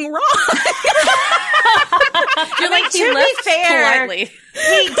anything wrong." You're like, to be fair, politely.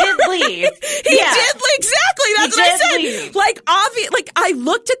 He did leave. He did, exactly. That's what I said. Leave. Like, I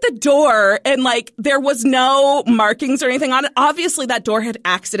looked at the door and like there was no markings or anything on it. Obviously, that door had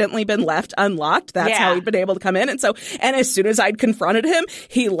accidentally been left unlocked. That's how he'd been able to come in. And as soon as I'd confronted him,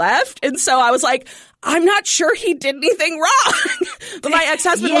 he left. And so I was like, I'm not sure he did anything wrong. But my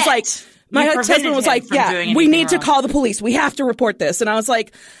ex-husband was like, "Yeah, we need to call the police. We have to report this." And I was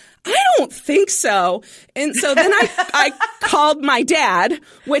like, I don't think so. And so then I called my dad,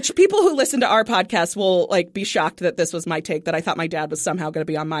 which people who listen to our podcast will like be shocked that this was my take, that I thought my dad was somehow going to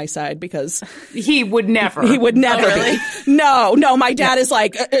be on my side because he would never. He would never really? be. No, my dad is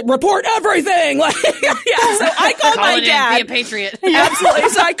like, report everything. Like, yeah. So I called my dad. Be a patriot. Absolutely.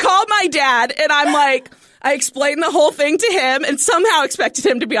 So I called my dad and I'm like, I explained the whole thing to him and somehow expected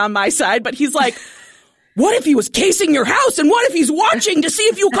him to be on my side, but he's like, what if he was casing your house? And what if he's watching to see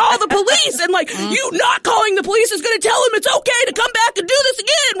if you call the police? And like, you not calling the police is going to tell him it's okay to come back and do this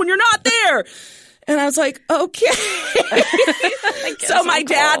again when you're not there. And I was like, okay. So my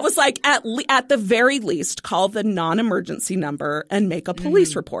dad was like, at the very least, call the non-emergency number and make a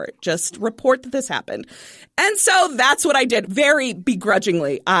police report. Just report that this happened. And so that's what I did very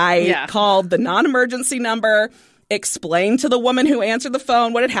begrudgingly. I called the non-emergency number, explained to the woman who answered the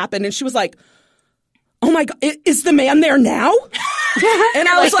phone what had happened. And she was like, "Oh my God, is the man there now?" And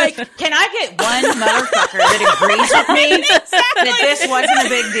I was like, "Can I get one motherfucker that agrees with me that this wasn't a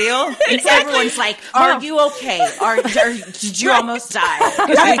big deal?" And everyone's like, "Are you okay? Or did you almost die?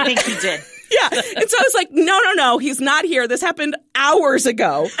 Because I think you did." Yeah. And so I was like, no, he's not here. This happened hours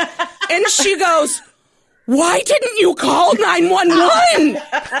ago. And she goes, why didn't you call 911?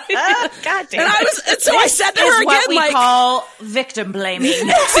 God damn. I said to her again, what we call victim blaming.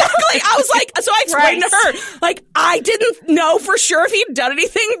 Exactly. I was like, so I explained to her, like, I didn't know for sure if he'd done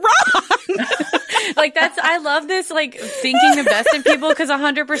anything wrong. Like, I love this, like, thinking the best in people, because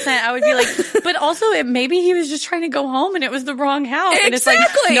 100% I would be like, but also maybe he was just trying to go home and it was the wrong house. Exactly. And it's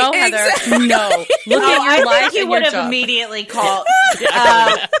like, no, Heather, no. Look at your life He and would your have job. immediately called.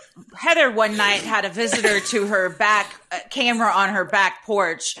 Heather one night had a visitor to her back camera on her back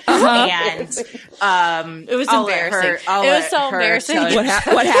porch, and it was embarrassing. It was so embarrassing. What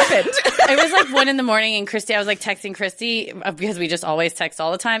happened? It was like 1 a.m. and Christy, I was like texting Christy because we just always text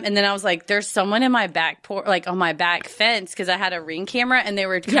all the time. And then I was like, there's someone in my back like on my back fence, because I had a Ring camera and they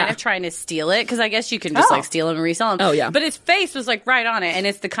were kind of trying to steal it, because I guess you can just like steal them and resell them. Oh, yeah. But his face was like right on it, and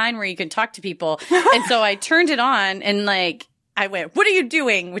it's the kind where you can talk to people. And so I turned it on and like, I went, what are you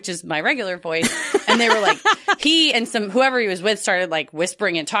doing? Which is my regular voice. And they were like, he and whoever he was with started like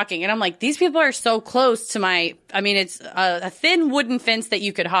whispering and talking. And I'm like, these people are so close to it's a thin wooden fence that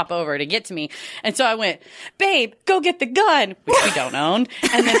you could hop over to get to me. And so I went, babe, go get the gun, which we don't own.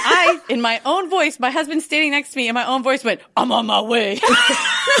 And then in my own voice, my husband's standing next to me, and my own voice went, I'm on my way. So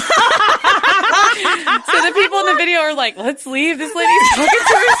the people in the video are like, let's leave. This lady's talking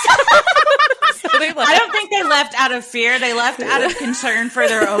to herself. So they left. I don't think they left out of fear. They left out of concern for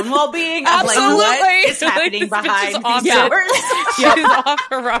their own well-being. I'm like, Absolutely. what is happening behind these doors? She's off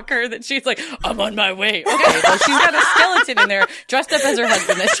her rocker that she's like, I'm on my way. Okay, well, she's got a skeleton in there dressed up as her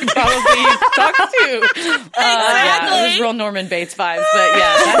husband that she probably talked to. Yeah, it was real Norman Bates vibes, but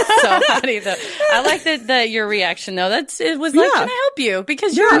yeah, that's so funny though. I like that your reaction though. It was like, can I help you?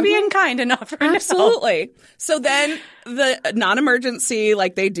 Because you're being kind enough for Absolutely. So then the non-emergency,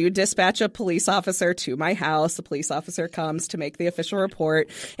 like, they do dispatch a police officer to my house. The police officer comes to make the official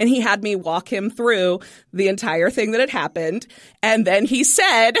report, and he had me walk him through the entire thing that had happened. And then he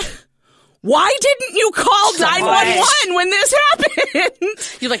said, why didn't you call 911 when this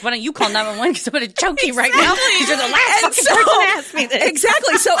happened? You're like, why don't you call 911? Because I'm going to choke you right now. Because you're the last fucking person to ask me this.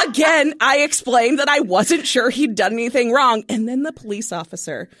 Exactly. So again, I explained that I wasn't sure he'd done anything wrong. And then the police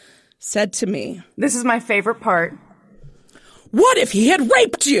officer said to me, this is my favorite part. what if he had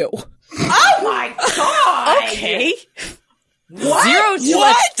raped you? Oh my God! Okay. What? 0 to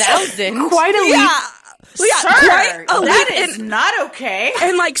 1,000. Quite a leap. Yeah, Sir, quite a that leap. is not okay.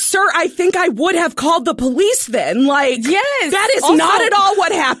 And like, sir, I think I would have called the police then. Like, yes, that is also, not at all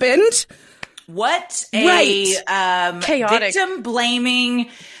what happened. What a chaotic, victim blaming,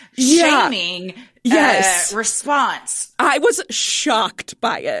 Yeah. shaming response. I was shocked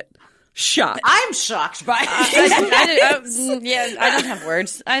by it. Shocked. I'm shocked by it. I don't have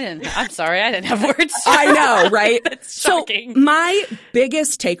words. I'm sorry, I didn't have words. I know, right? That's shocking. So my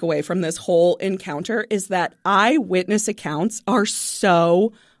biggest takeaway from this whole encounter is that eyewitness accounts are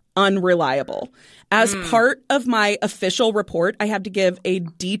so unreliable. As part of my official report, I had to give a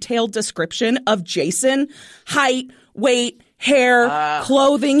detailed description of Jason, height, weight, hair,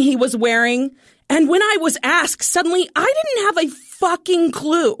 clothing he was wearing. And when I was asked, suddenly I didn't have a fucking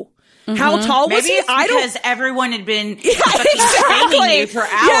clue. How tall was he? Maybe it's because everyone had been exactly. shaming you for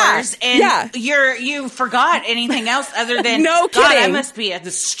hours, and you forgot anything else other than no kidding. God, I must be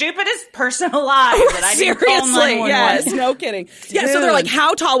the stupidest person alive that I didn't call 911. Yes, no kidding. Yeah, so they're like,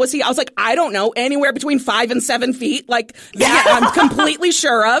 how tall was he? I was like, I don't know, anywhere between 5 and 7 feet. Like that, I'm completely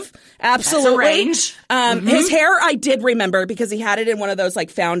sure of. Absolutely. That's a range. His hair, I did remember because he had it in one of those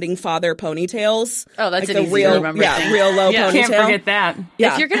like founding father ponytails. Oh, that's like an the easy real, to remember thing. real low ponytail. Can't forget that.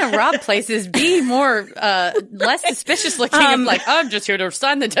 Yeah. If you're going to rob places, be more less suspicious looking. Of like, I'm just here to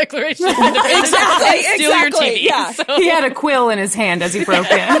sign the Declaration of Independence and steal your TV. Yeah. So, He had a quill in his hand as he broke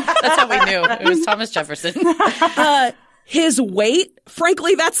in. that's how we knew it was Thomas Jefferson. His weight,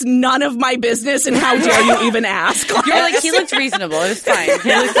 frankly, that's none of my business, and how dare you even ask? You were like, he looks reasonable. It was fine.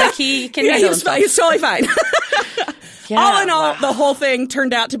 He looks like he can handle himself. He's totally fine. Yeah, all in all, the whole thing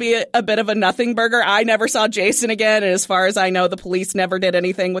turned out to be a bit of a nothing burger. I never saw Jason again, and as far as I know, the police never did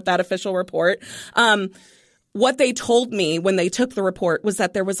anything with that official report. What they told me when they took the report was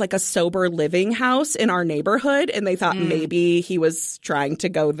that there was like a sober living house in our neighborhood, and they thought maybe he was trying to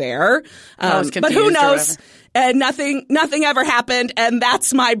go there. But who knows? and nothing ever happened. And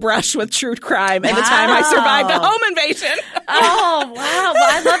that's my brush with true crime and the time I survived a home invasion. Oh, wow. Well,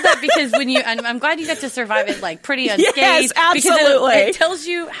 I love that because I'm glad you got to survive it like pretty unscathed. Yes, absolutely. Because it tells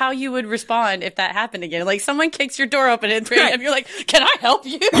you how you would respond if that happened again. Like someone kicks your door open at 3 a.m. You're like, can I help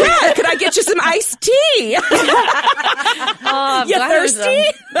you? Yeah, could I get you some iced tea? You thirsty?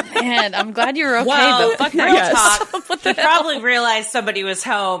 Man, I'm glad you were okay, Well, but fuck real that. talk. What the He hell? probably realized somebody was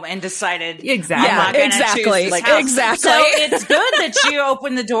home and decided, Exactly. I'm not gonna Exactly. choose this house. Exactly. So it's good that you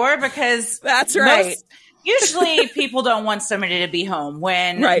opened the door because That's right. Usually people don't want somebody to be home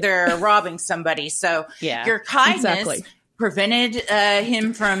when they're robbing somebody. So your kindness prevented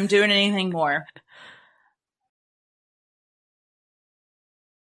him from doing anything more.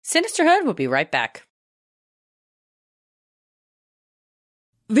 Sinisterhood will be right back.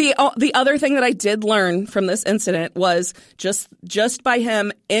 The other thing that I did learn from this incident was just by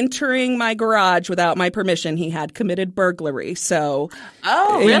him entering my garage without my permission, he had committed burglary. So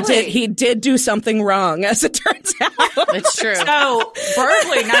he did do something wrong, as it turns out. It's true. So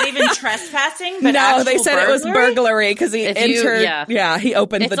burglary, not even trespassing, but no, they said burglary? it was burglary because he entered. He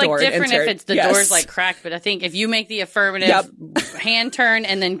opened the door. It's like different if it's the door's like cracked, but I think if you make the affirmative hand turn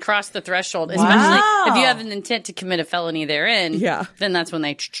and then cross the threshold, especially if you have an intent to commit a felony therein, then that's when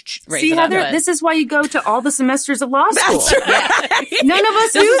they raise See, it up. Heather, this is why you go to all the semesters of law school. That's right. None of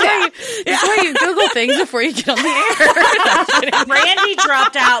us do that. That's why you Google things before you get on the air. Randy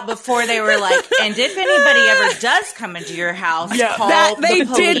dropped out before they were like, and if anybody ever does come into your house, call the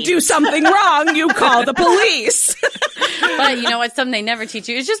police. Did do something wrong, you call the police. But you know what? Something they never teach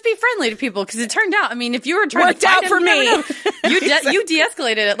you is just be friendly to people. Because it turned out, I mean, if you were trying Worked to fight out him, for me. You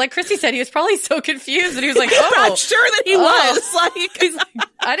de-escalated it. Like Christy said, he was probably so confused that he was like, I'm not sure that he was. He's like,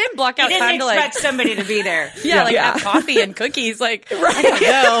 I didn't block out time to expect somebody to be there. Have coffee and cookies. Like, I gotta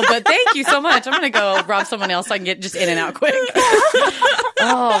go, but thank you so much. I'm gonna go rob someone else so I can get just in and out quick.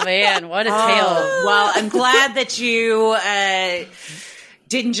 Oh man, what a tale. Well, I'm glad that you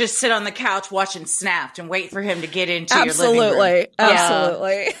didn't just sit on the couch watching Snapped and wait for him to get into your living room.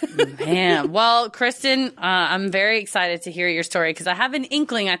 Absolutely. Man. Well, Kristin, I'm very excited to hear your story because I have an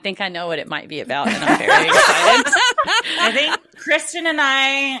inkling. I think I know what it might be about, and I'm very excited. I think Kristin and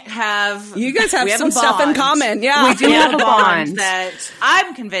I have... You guys have some stuff in common. Yeah. We do have a bond that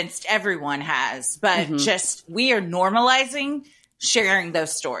I'm convinced everyone has, but just we are normalizing sharing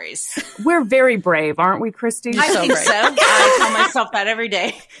those stories. We're very brave, aren't we, Christy? I think so. I tell myself that every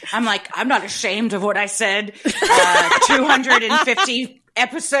day. I'm like, I'm not ashamed of what I said 250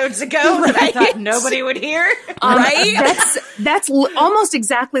 episodes ago that I thought nobody would hear. That's almost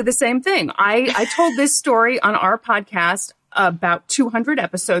exactly the same thing. I told this story on our podcast about 200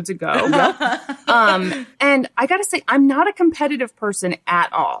 episodes ago. And I got to say, I'm not a competitive person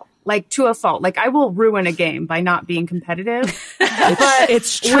at all. Like to a fault. Like I will ruin a game by not being competitive. But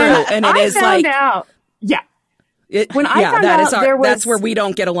it's true. And it is like, out, when I found that out is there was, that's where we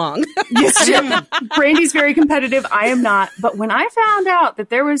don't get along. Brandy's very competitive. I am not. But when I found out that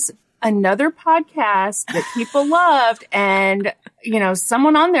there was another podcast that people loved and, you know,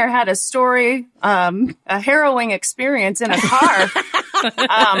 someone on there had a story, a harrowing experience in a car,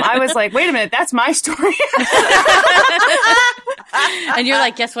 I was like, wait a minute, that's my story. And you're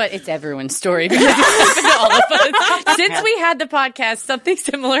like, guess what? It's everyone's story because it happened to all of us. Since we had the podcast, something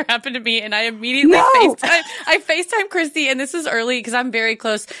similar happened to me, and I immediately FaceTime Christy, and this is early because I'm very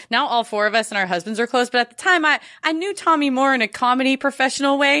close. Now all four of us and our husbands are close, but at the time I knew Tommy more in a comedy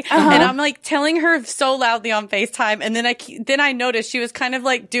professional way, and I'm like telling her so loudly on FaceTime, and then I noticed she was kind of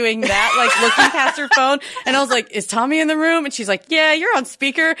like doing that, like looking past her phone, and I was like, is Tommy in the room? And she's like, yeah, you're on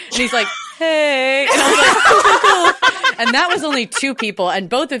speaker, and he's like, hey, and I was like, cool. And that was only 2 people, and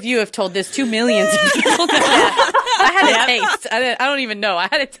both of you have told this to millions of people. I had a taste. I don't even know. I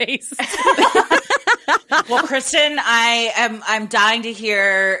had a taste. Well, Kristin, I'm dying to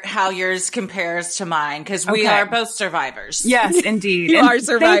hear how yours compares to mine because we are both survivors. Yes, indeed. You are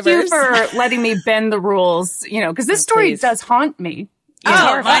survivors. Thank you for letting me bend the rules, you know, because this story does haunt me.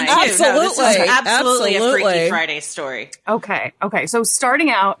 Mine too. Absolutely. No, this is absolutely a Freaky Friday story. Okay. So starting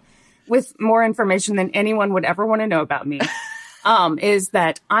out with more information than anyone would ever want to know about me, is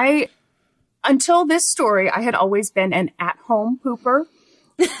that until this story, I had always been an at-home pooper.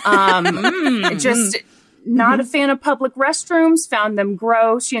 Just not a fan of public restrooms, found them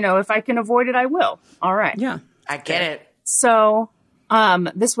gross. You know, if I can avoid it, I will. All right. Yeah. I get it. So,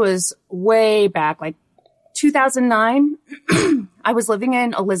 this was way back, like 2009. I was living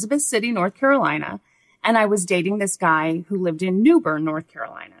in Elizabeth City, North Carolina, and I was dating this guy who lived in New Bern, North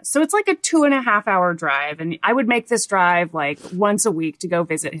Carolina. So it's like a 2.5-hour drive. And I would make this drive like once a week to go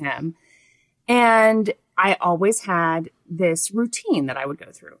visit him. And I always had this routine that I would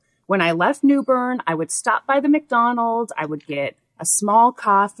go through. When I left New Bern, I would stop by the McDonald's. I would get a small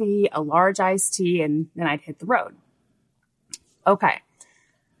coffee, a large iced tea, and then I'd hit the road. Okay.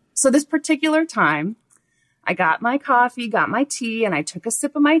 So this particular time, I got my coffee, got my tea, and I took a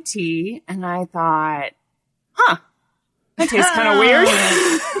sip of my tea, and I thought, that tastes kind of weird.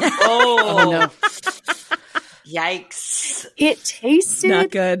 Oh, no. Yikes. It tasted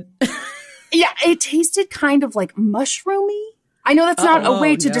Not good. Yeah, it tasted kind of like mushroomy. I know that's not a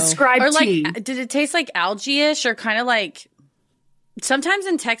way to describe Or like, tea. did it taste like algae-ish or kind of like, sometimes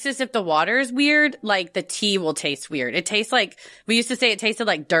in Texas, if the water is weird, like the tea will taste weird. It tastes like, we used to say it tasted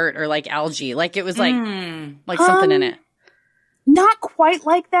like dirt or like algae. Like it was like something in it. Not quite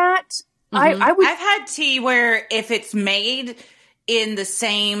like that. I would. I've had tea where if it's made in the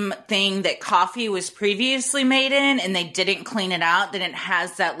same thing that coffee was previously made in and they didn't clean it out, then it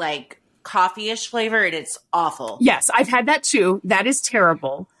has that like coffee-ish flavor and it's awful. Yes, I've had that too. That is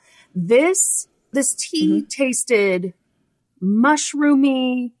terrible. This tea tasted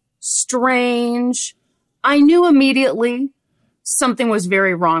mushroomy, strange. I knew immediately something was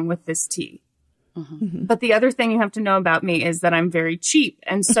very wrong with this tea. But the other thing you have to know about me is that I'm very cheap.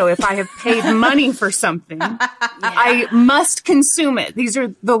 And so if I have paid money for something, I must consume it. These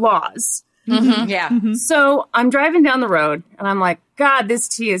are the laws. Yeah. So I'm driving down the road and I'm like, God, this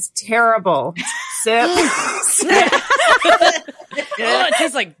tea is terrible. Sip. Sip. Oh, it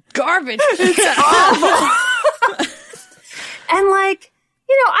tastes like garbage. And like,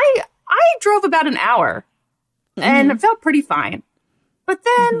 I drove about an hour and it felt pretty fine. But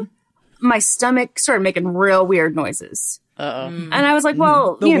then my stomach started making real weird noises. And I was like,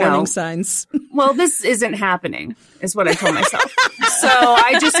 well, The warning signs. well, this isn't happening, is what I told myself. So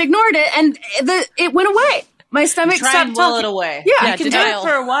I just ignored it, and it went away. My stomach Try stopped and will it talking. away. Yeah, You can do it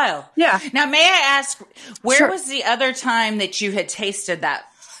for a while. Yeah. Now, may I ask, where Sure. was the other time that you had tasted that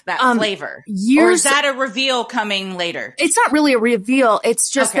flavor? years- Or is that a reveal coming later? It's not really a reveal. It's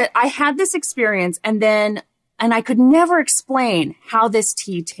just Okay. that I had this experience, and I could never explain how this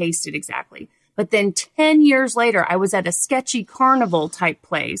tea tasted exactly. But then 10 years later, I was at a sketchy carnival type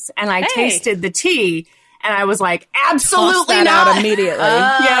place, and I tasted the tea, and I was like, Toss absolutely that not. out immediately.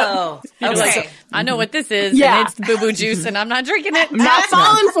 Oh, You're okay. like, I know what this is, Yeah. and it's boo-boo juice, and I'm not drinking it. I'm not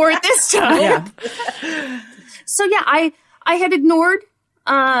falling for it this time. So yeah, I had ignored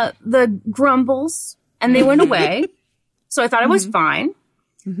the grumbles, and they went away. So I thought I was fine.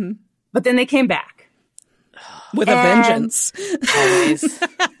 But then they came back. With a vengeance. Always.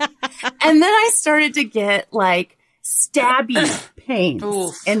 And then I started to get like stabby pains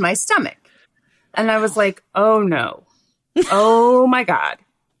Oof. in my stomach. And I was like, oh no. Oh my God.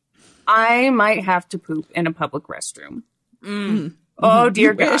 I might have to poop in a public restroom. Oh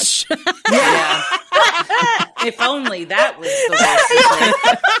dear God. Wish. Yeah. If only that was the worst.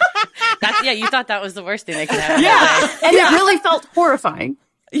 You thought that was the worst thing they could have. Yeah. And it really felt horrifying.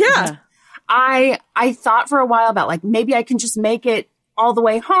 Yeah. I thought for a while about like, maybe I can just make it all the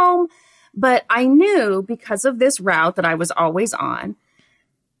way home. But I knew because of this route that I was always on,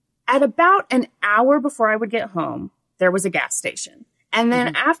 at about an hour before I would get home, there was a gas station. And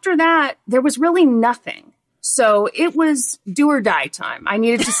then after that, there was really nothing. So it was do or die time. I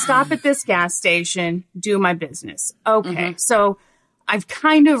needed to stop at this gas station, do my business. Okay. So I've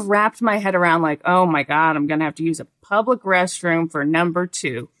kind of wrapped my head around like, oh my God, I'm going to have to use a public restroom for number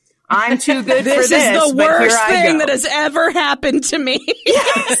 2. I'm too good for this. This is the but here worst I thing go. that has ever happened to me.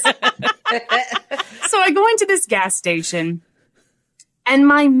 So I go into this gas station, and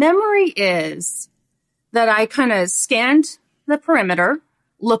my memory is that I kind of scanned the perimeter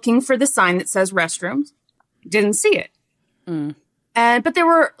looking for the sign that says restrooms. Didn't see it. But there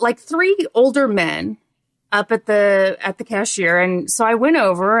were like 3 older men up at the cashier. And so I went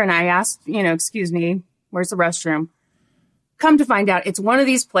over and I asked, excuse me, where's the restroom? Come to find out, it's one of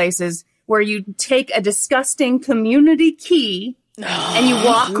these places where you take a disgusting community key and you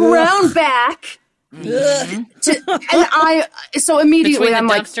walk around back. So immediately Between the I'm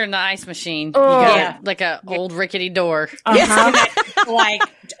like, dumpster and the ice machine, you Oh. got like a old rickety door. Like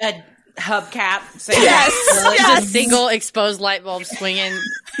a hubcap. So Just a single exposed light bulb swinging.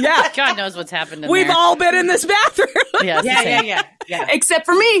 Yeah. God knows what's happened in We've there. all been in this bathroom. Yeah, Yeah. except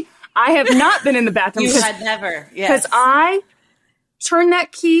for me, I have not been in the bathroom. You had never. Because Yes. I turned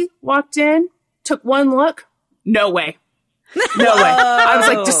that key, walked in, took one look. No way. No way. I was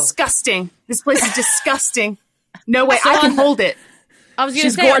like, disgusting. This place is disgusting. No way. I can hold it. I was going to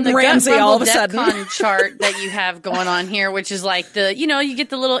She's say on Gordon the Ramsay all of a Gut sudden. Rumble DEFCON chart that you have going on here, which is like you get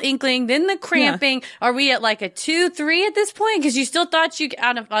the little inkling, then the cramping. Yeah. Are we at like a 2, 3 at this point? Because you still thought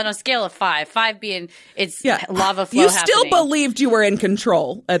on a scale of 5 being it's lava flow. You still believed you were in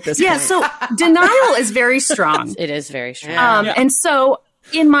control at this point. Yeah. So denial is very strong. It is very strong. And so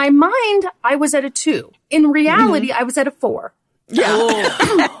in my mind, I was at a 2. In reality, I was at a 4.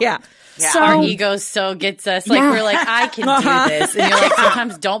 Yeah. Yeah. So our ego so gets us like we're like, I can do this, and you're like,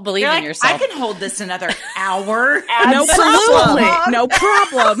 sometimes don't believe in yourself. I can hold this another hour. Absolutely, no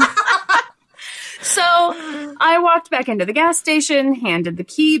problem. So I walked back into the gas station, handed the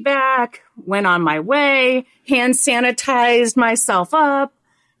key back, went on my way, hand sanitized myself up.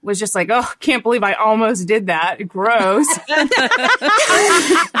 Was just like, oh, can't believe I almost did that. Gross.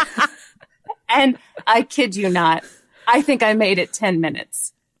 And I kid you not, I think I made it 10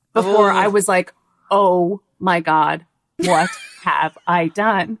 minutes before I was like, oh my God, what have I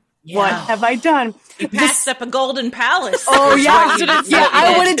done? Yeah. What have I done? You passed up a golden palace. Oh, yeah.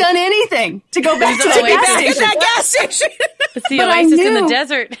 I would have done anything to go back to the gas station. It's the oasis in the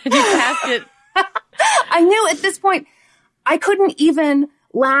desert. You passed it. I knew at this point I couldn't even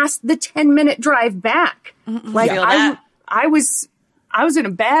last the 10-minute drive back. Like I was in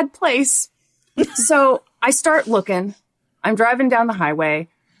a bad place. So I start looking. I'm driving down the highway.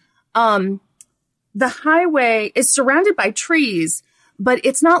 The highway is surrounded by trees, but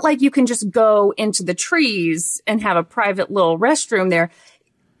it's not like you can just go into the trees and have a private little restroom there.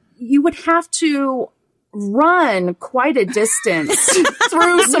 You would have to run quite a distance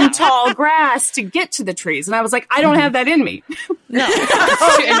through some tall grass to get to the trees. And I was like, I don't have that in me. No. And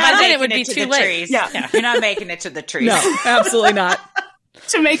by then it would be too late. Yeah. You're not making it to the trees. No, absolutely not.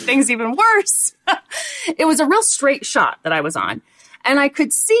 To make things even worse, it was a real straight shot that I was on. And I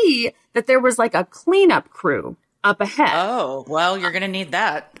could see that there was like a cleanup crew up ahead. Oh, well, you're going to need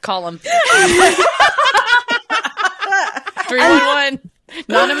that. Call them. 311.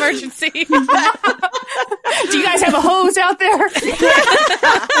 Non-emergency. Do you guys have a hose out there?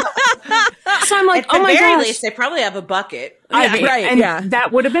 So I'm like, oh my gosh. At the very least, they probably have a bucket. Right. And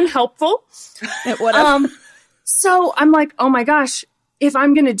that would have been helpful. It would have. So I'm like, oh my gosh, if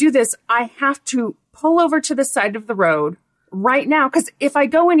I'm going to do this, I have to pull over to the side of the road right now. Because if I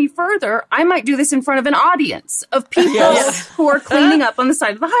go any further, I might do this in front of an audience of people who are cleaning up on the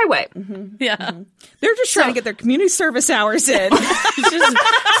side of the highway. Mm-hmm. Yeah. Mm-hmm. They're just trying to get their community service hours in.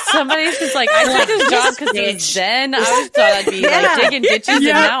 Somebody's just like, I took this job because it was Zen. I was thought I'd be like digging ditches and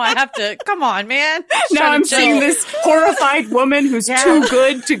now I have to, come on, man. Now I'm seeing this horrified woman who's too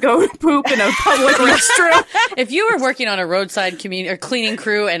good to go poop in a public restroom. If you were working on a roadside community or cleaning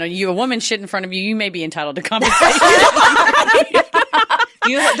crew and a woman shit in front of you, you may be entitled to compensation.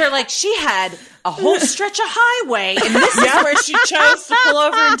 They're like, she had a whole stretch of highway, and this is where she chose to pull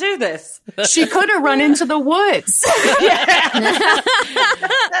over and do this. She could have run into the woods.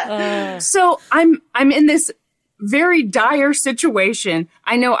 So I'm in this very dire situation.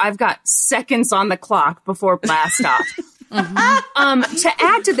 I know I've got seconds on the clock before blast off. To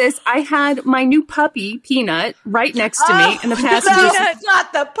add to this, I had my new puppy, Peanut, right next to me in the passenger seat.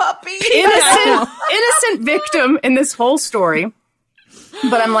 Not the puppy. Innocent victim in this whole story.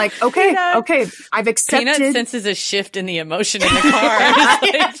 But I'm like, okay, I've accepted. Peanut senses a shift in the emotion in the car.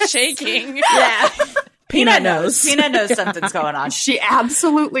 It's like shaking. Yeah. Peanut knows. Peanut knows something's going on. She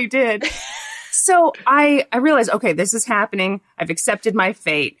absolutely did. So I realized, okay, this is happening. I've accepted my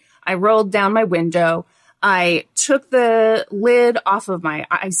fate. I rolled down my window. I took the lid off of my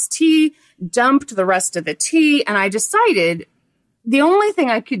iced tea, dumped the rest of the tea, and I decided the only thing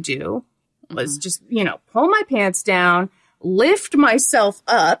I could do was just, pull my pants down, lift myself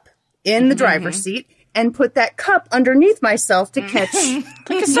up in the driver's seat, and put that cup underneath myself to catch.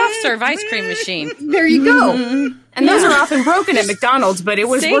 Like a soft serve ice cream machine. There you go. And those are often broken at McDonald's, but it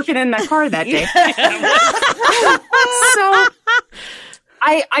was working in that car that day. So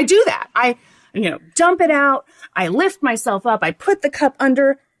I do that. I dump it out. I lift myself up. I put the cup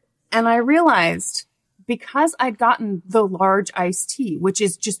under, and I realized because I'd gotten the large iced tea, which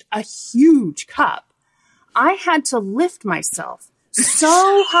is just a huge cup, I had to lift myself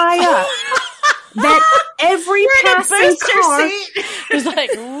so high up that every passing car was like,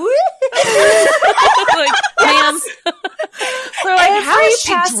 like, ma'am. We're like, how is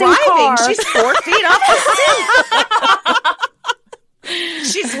she driving? She's 4 feet off the seat.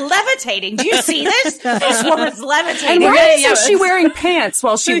 She's levitating. Do you see this? This woman's levitating. And why is she wearing pants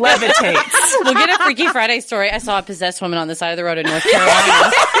while she levitates? We'll get a Freaky Friday story. I saw a possessed woman on the side of the road in North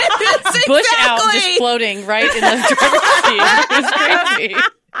Carolina. Bush out, just floating right in the driver's seat. It was crazy.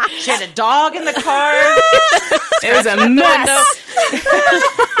 She had a dog in the car. It was a mess.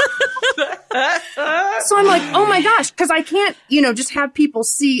 So I'm like, oh my gosh, because I can't, just have people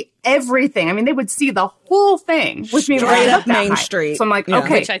see everything. I mean, they would see the whole thing with me right up Main high. Street. So I'm like,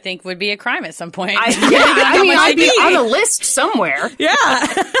 okay. Which I think would be a crime at some point. I'd be on a list somewhere. Yeah.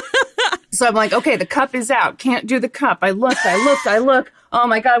 So I'm like, okay, the cup is out. Can't do the cup. I look. Oh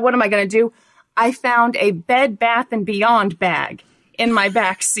my God, what am I going to do? I found a Bed Bath & Beyond bag in my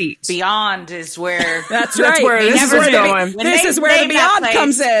back seat. Beyond is where That's right. where This is where the Beyond place,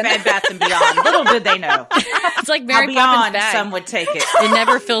 comes in. Bed Bath & Beyond. Little did they know. It's like Mary Poppins Beyond, bag. some would take it. It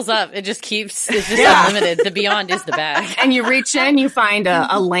never fills up. It just keeps, it's just unlimited. The Beyond is the bag. And you reach in, you find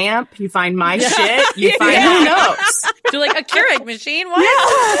a lamp, you find my shit, you find who knows. So like a Keurig machine? What?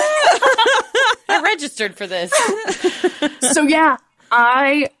 I registered for this. So yeah,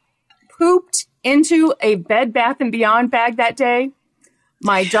 I pooped into a Bed Bath & Beyond bag that day.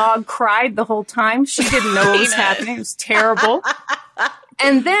 My dog cried the whole time. She didn't know what was happening. It was terrible.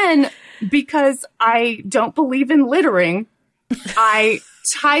 And then, because I don't believe in littering, I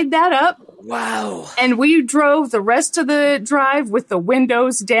tied that up. Wow. And we drove the rest of the drive with the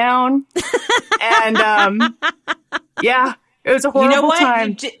windows down. And, yeah, it was a horrible You know what?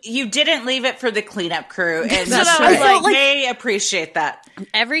 time. You didn't leave it for the cleanup crew. And That's so right. I was like, they appreciate that.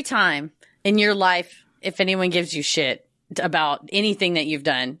 Every time in your life, if anyone gives you shit about anything that you've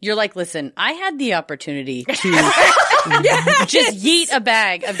done, you're like, listen, I had the opportunity to just yeet a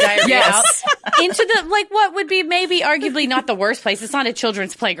bag of diarrhea out into the, like, what would be maybe arguably not the worst place. It's not a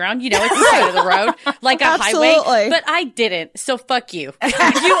children's playground, it's the side of the road, like a highway, but I didn't. So fuck you. You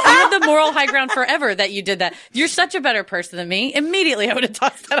have the moral high ground forever that you did that. You're such a better person than me. Immediately I would have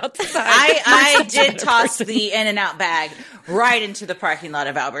tossed that out the side. I did toss the In-N-Out bag right into the parking lot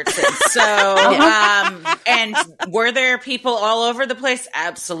of Albertsons. So, and were there people all over the place?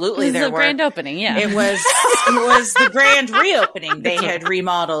 Absolutely, It was there the were. grand opening, yeah. It was the grand reopening. They had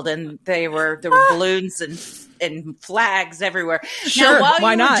remodeled, and there were balloons and flags everywhere. Sure, now, while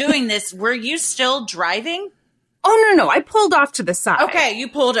why you not? were doing this, were you still driving? Oh, no, I pulled off to the side. Okay, you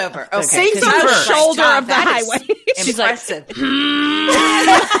pulled over. Okay, Safety 'cause I was first. like, Shoulder God, of the that is highway. She's like, impressive.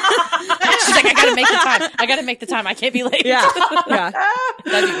 She's like, I gotta make the time. I can't be late. Yeah.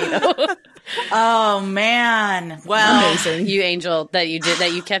 That'd be me though. Oh man! Well, Amazing. You angel that you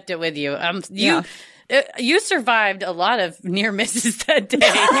kept it with you. You survived a lot of near misses that day.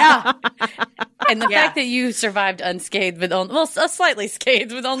 yeah. And the fact that you survived unscathed with slightly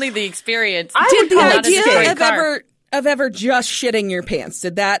scathed with only the experience. Did the Not a idea destroyed of ever just shitting your pants,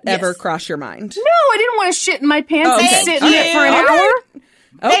 did that ever cross your mind? No, I didn't want to shit in my pants and Okay. sit in it for an hour.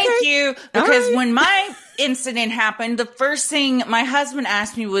 Thank you. Because right. when my incident happened, the first thing my husband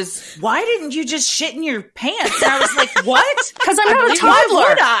asked me was, "Why didn't you just shit in your pants?" And I was like, "What?" Because I'm not a Why toddler.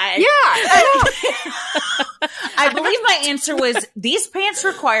 would I? Yeah. I believe my answer was, "These pants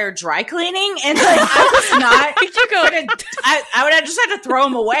require dry cleaning," and like I was not. I would have just had to throw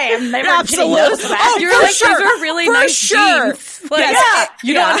them away. I'm never getting those back. Oh, You're for like, sure. these are really For nice sure. jeans. Like,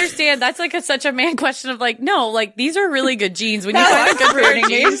 you don't understand. That's like such a man question of like, no, like these are really good jeans. When you find a good pair of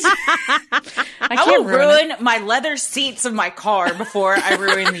jeans, I will ruin my leather seats of my car before I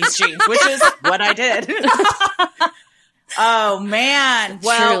ruin these jeans, which is what I did. Oh man!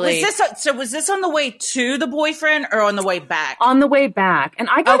 Well, Truly. was this on the way to the boyfriend or on the way back? On the way back. And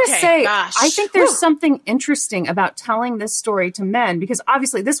I gotta Okay, say, gosh. I think there's something interesting about telling this story to men, because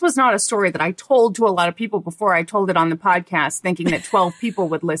obviously this was not a story that I told to a lot of people before I told it on the podcast, thinking that 12 people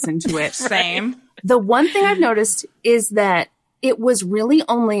would listen to it. Same. The one thing I've noticed is that it was really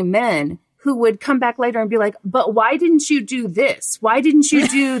only men who would come back later and be like, "But why didn't you do this? Why didn't you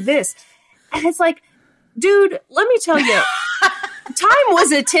do this?" And it's like, dude, let me tell you, time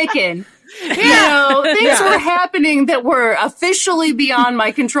was a ticking. Things were happening that were officially beyond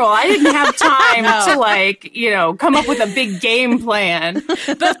my control. I didn't have time to come up with a big game plan.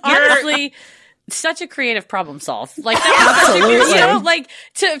 But honestly, such a creative problem solve. Like that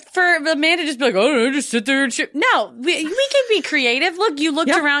was for a man to just be like, "Oh no, just sit there and shit." No, we can be creative. Look, you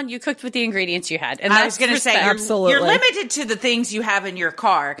looked around, you cooked with the ingredients you had, and I was going to say, you're Absolutely. limited to the things you have in your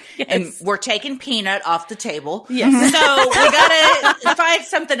car, and we're taking peanut off the table. Yes. So we got to find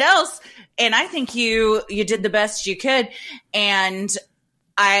something else. And I think you did the best you could. And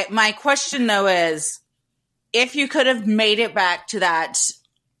my question though is, if you could have made it back to that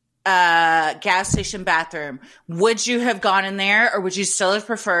gas station bathroom, would you have gone in there, or would you still have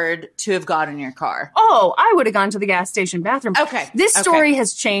preferred to have gone in your car? Oh, I would have gone to the gas station bathroom. Okay. This story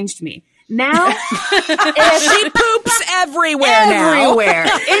has changed me. Now, She poops everywhere now. everywhere.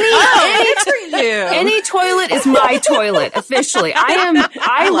 Good for you. Any toilet is my toilet, officially.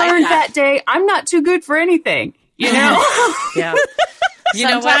 I learned that day, I'm not too good for anything. You know? Yeah. You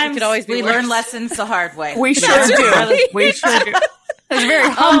know what? Sometimes It could always be we worse. learn lessons the hard way. We sure do. We sure do. It's a very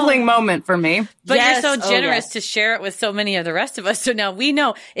humbling moment for me. But Yes. you're so generous yes. to share it with so many of the rest of us. So now we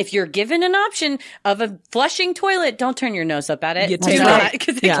know if you're given an option of a flushing toilet, don't turn your nose up at it. You take it. it.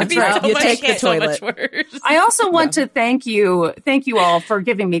 Because it Yeah, can be that's right. so You much, take the so much toilet. worse. I also want to thank you all for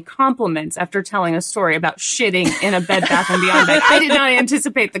giving me compliments after telling a story about shitting in a Bed Bath & Beyond bed. I did not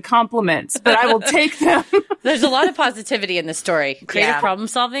anticipate the compliments, but I will take them. There's a lot of positivity in this story. Creative Yeah. problem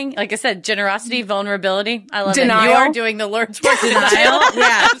solving. Like I said, generosity, vulnerability. I love it. Denial. You are doing the Lord's work. Denial.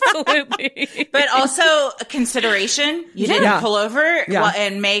 Yeah. Absolutely. But also a consideration. You didn't Yeah. pull over Yeah.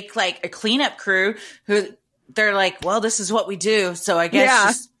 and make like a cleanup crew who they're like, well, this is what we do. So I guess Yeah.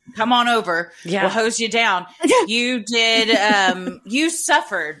 just come on over. Yeah. We'll hose you down. You did, you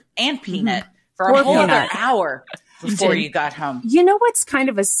suffered and Peanut for Poor a whole other Peanut. hour before you got home. You know what's kind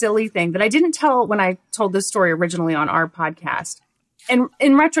of a silly thing that I didn't tell when I told this story originally on our podcast? And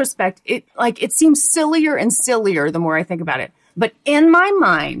in retrospect, it seems sillier and sillier the more I think about it. But in my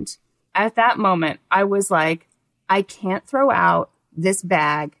mind, at that moment, I was like, I can't throw out this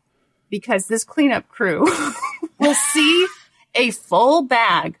bag because this cleanup crew will see a full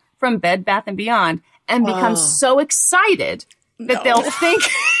bag from Bed Bath & Beyond and become so excited that they'll think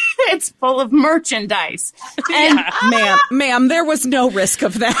it's full of merchandise. And Ma'am, there was no risk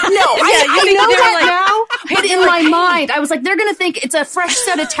of that. no, I think know they were that like- now, but in my mind, I was like, they're going to think it's a fresh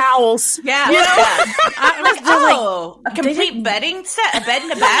set of towels. Yeah. You know? A complete bedding set, a bed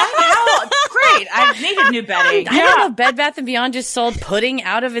and a bag? How great. I needed new bedding. I don't know if Bed Bath & Beyond just sold pudding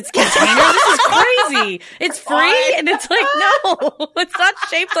out of its container. This is crazy. It's free, and it's like, no, it's not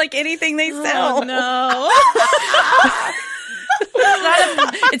shaped like anything they sell. No.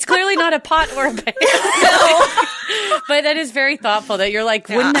 It's clearly not a pot or a pan. But that is very thoughtful that you're like,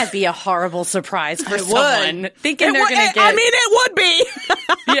 wouldn't that be a horrible surprise for someone? Thinking they're going to get. I mean, it would be.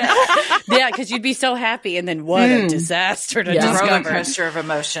 Yeah, because you'd be so happy, and then what a disaster to Roller discover. coaster of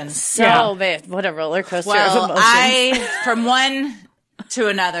emotions. So, man, what a roller coaster of Well, emotions. from one to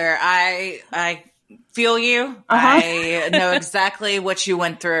another, I feel you. I know exactly what you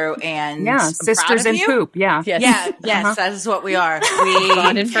went through, and Yeah, I'm sisters proud of in you. poop. Yeah. Yes. Yes, that is what we are. We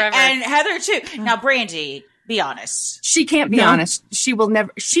Bonded forever. And Heather too. Now, Brandi, be honest. She can't be honest. She will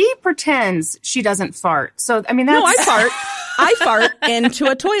never. She pretends she doesn't fart. So, I mean, that's. No, I fart. I fart into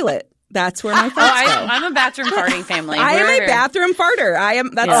a toilet. That's where my farts go. I'm a bathroom farting family. I am We're- a bathroom farter. I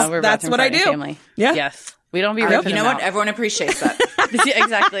am. That's Yeah, we're a that's bathroom what I farting do. Family. Yeah. Yes. We don't be ripping You know them what? out. Everyone appreciates that. Yeah,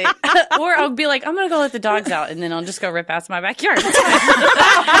 exactly. Or I'll be like, I'm going to go let the dogs out, and then I'll just go rip ass in my backyard.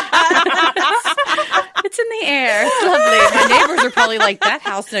 It's in the air. It's lovely. My neighbors are probably like, that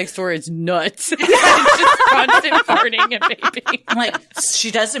house next door is nuts. It's just constant farting and vaping. I'm like,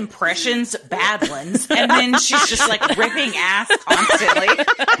 she does impressions, bad ones, and then she's just like ripping ass constantly.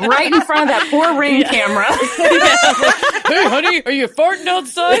 right in front of that poor Ring camera. Hey, honey, are you farting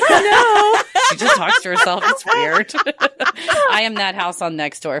outside? No. She just talks to herself. It's weird. I am that house on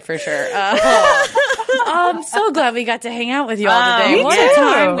next door for sure. I'm so glad we got to hang out with you all today. Me What too. a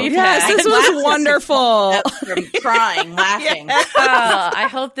time we've Yes, had. this was wonderful. From crying, laughing. I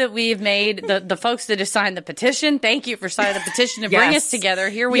hope that we've made the folks that have signed the petition. Thank you for signing the petition to bring Yes. us together.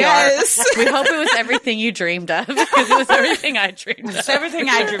 Here we Yes. are. We hope it was everything you dreamed of, because it was everything I dreamed of. It's everything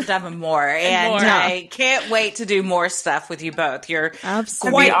I dreamed of and more. And more. I can't wait to do more stuff with you both. You're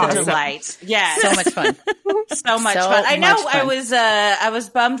Absolutely. quite the Awesome. delight. Yes. So much fun. So much So fun. I know much fun. I was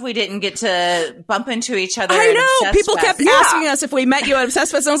bummed we didn't get to bump into each other. I at know. Obsessed People Fest. kept asking us if we met you at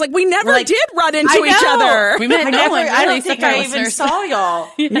Obsessed Fest. And I was like, we never Like, did run into I each know. other. We met no one. I Really, don't think except our I even listeners. saw y'all.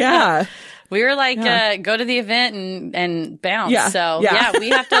 Yeah. We were like, go to the event and bounce. Yeah. So Yeah.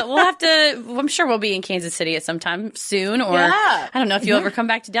 we'll have to, I'm sure we'll be in Kansas City at some time soon, or Yeah. I don't know if you'll ever come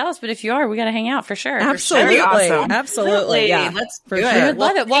back to Dallas, but if you are, we got to hang out for sure. Absolutely. awesome. Absolutely. Yeah. Let's For do sure. it. I'd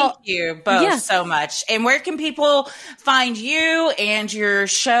love it. Well, thank you both yeah. so much. And where can people find you and your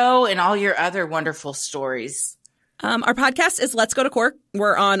show and all your other wonderful stories? Our podcast is Let's Go to Cork.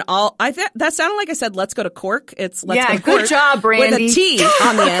 We're on all. That sounded like I said Let's Go to Cork. It's Let's Go to good Cork job, Brandi. with a T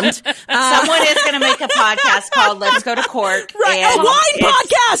on the end. Someone is going to make a podcast called Let's Go to Cork. Right, and a wine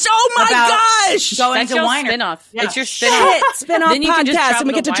it's podcast. Oh my about gosh! Going That's to your winer. spinoff. Yeah. It's your spinoff. Shit, spin-off Then you can just podcast, travel and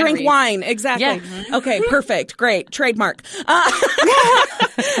we get to drink wineries. wine. Exactly. Yeah. Okay, perfect. Great. Trademark.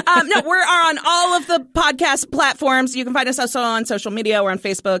 No, we're on all of the podcast platforms. You can find us also on social media. We're on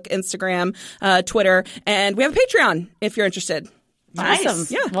Facebook, Instagram, Twitter, and we have a Patreon if you're interested. Nice. Awesome.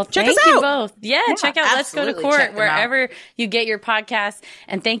 Yeah. Well, Check thank us you out. both. Yeah, check out Let's Go to absolutely. Court Check them wherever you get your podcasts.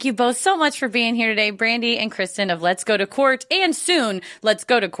 And thank you both so much for being here today, Brandi and Kristin of Let's Go to Court, and soon Let's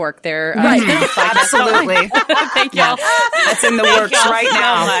Go to Cork. They're spin-off podcast. Absolutely. Thank y'all. That's in the works right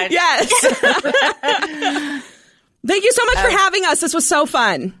now. Yes. Thank you so much for having us. This was so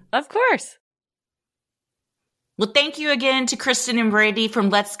fun. Of course. Well, thank you again to Kristin and Brandi from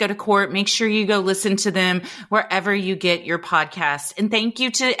Let's Go to Court. Make sure you go listen to them wherever you get your podcast. And thank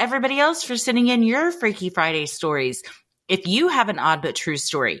you to everybody else for sending in your Freaky Friday stories. If you have an odd but true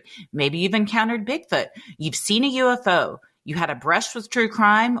story, maybe you've encountered Bigfoot, you've seen a UFO, you had a brush with true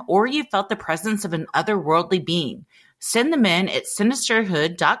crime, or you felt the presence of an otherworldly being, send them in at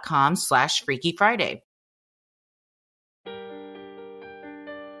sinisterhood.com/Freaky Friday.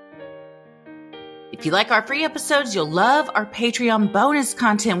 If you like our free episodes, you'll love our Patreon bonus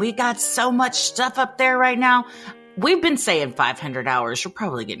content. We got so much stuff up there right now. We've been saying 500 hours. We're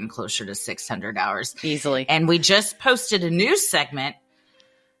probably getting closer to 600 hours. Easily. And we just posted a new segment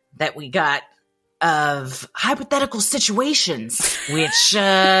that we got of hypothetical situations, which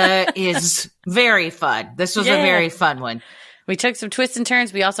is very fun. This was a very fun one. We took some twists and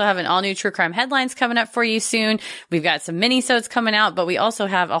turns. We also have an all-new true crime headlines coming up for you soon. We've got some mini-sodes coming out, but we also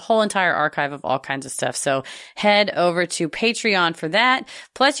have a whole entire archive of all kinds of stuff. So head over to Patreon for that.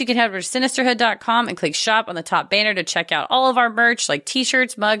 Plus, you can head over to Sinisterhood.com and click shop on the top banner to check out all of our merch, like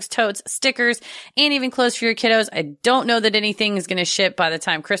t-shirts, mugs, totes, stickers, and even clothes for your kiddos. I don't know that anything is going to ship by the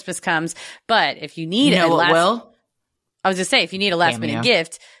time Christmas comes, but if you need I was going to say, if you need a last-minute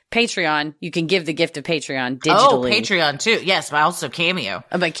gift, Patreon, you can give the gift of Patreon digitally. Oh, Patreon too. Yes, but also Cameo.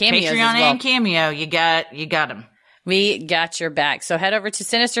 But Cameos Patreon as well. and Cameo, you got them. We got your back. So head over to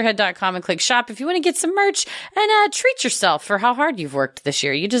Sinisterhood.com and click shop if you want to get some merch and treat yourself for how hard you've worked this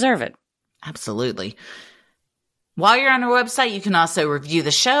year. You deserve it. Absolutely. While you're on our website, you can also review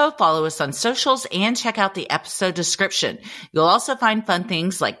the show, follow us on socials, and check out the episode description. You'll also find fun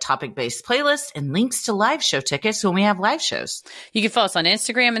things like topic-based playlists and links to live show tickets when we have live shows. You can follow us on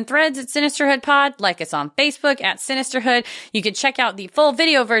Instagram and Threads at Sinisterhood Pod, like us on Facebook at Sinisterhood. You can check out the full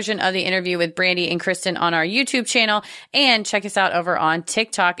video version of the interview with Brandi and Kristin on our YouTube channel, and check us out over on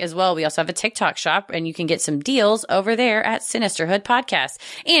TikTok as well. We also have a TikTok shop, and you can get some deals over there at Sinisterhood Podcast.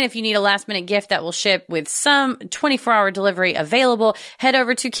 And if you need a last-minute gift that will ship with some 24-hour delivery available, head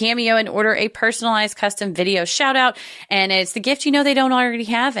over to Cameo and order a personalized custom video shout out. And it's the gift you know they don't already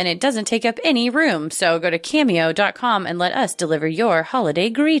have, and it doesn't take up any room. So go to cameo.com and let us deliver your holiday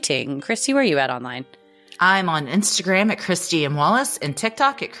greeting. Christy, where are you at online? I'm on Instagram at Christy and Wallace and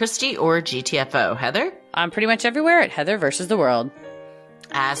TikTok at Christy or GTFO. Heather? I'm pretty much everywhere at Heather versus the World.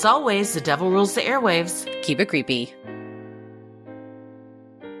 As always, the devil rules the airwaves. Keep it creepy.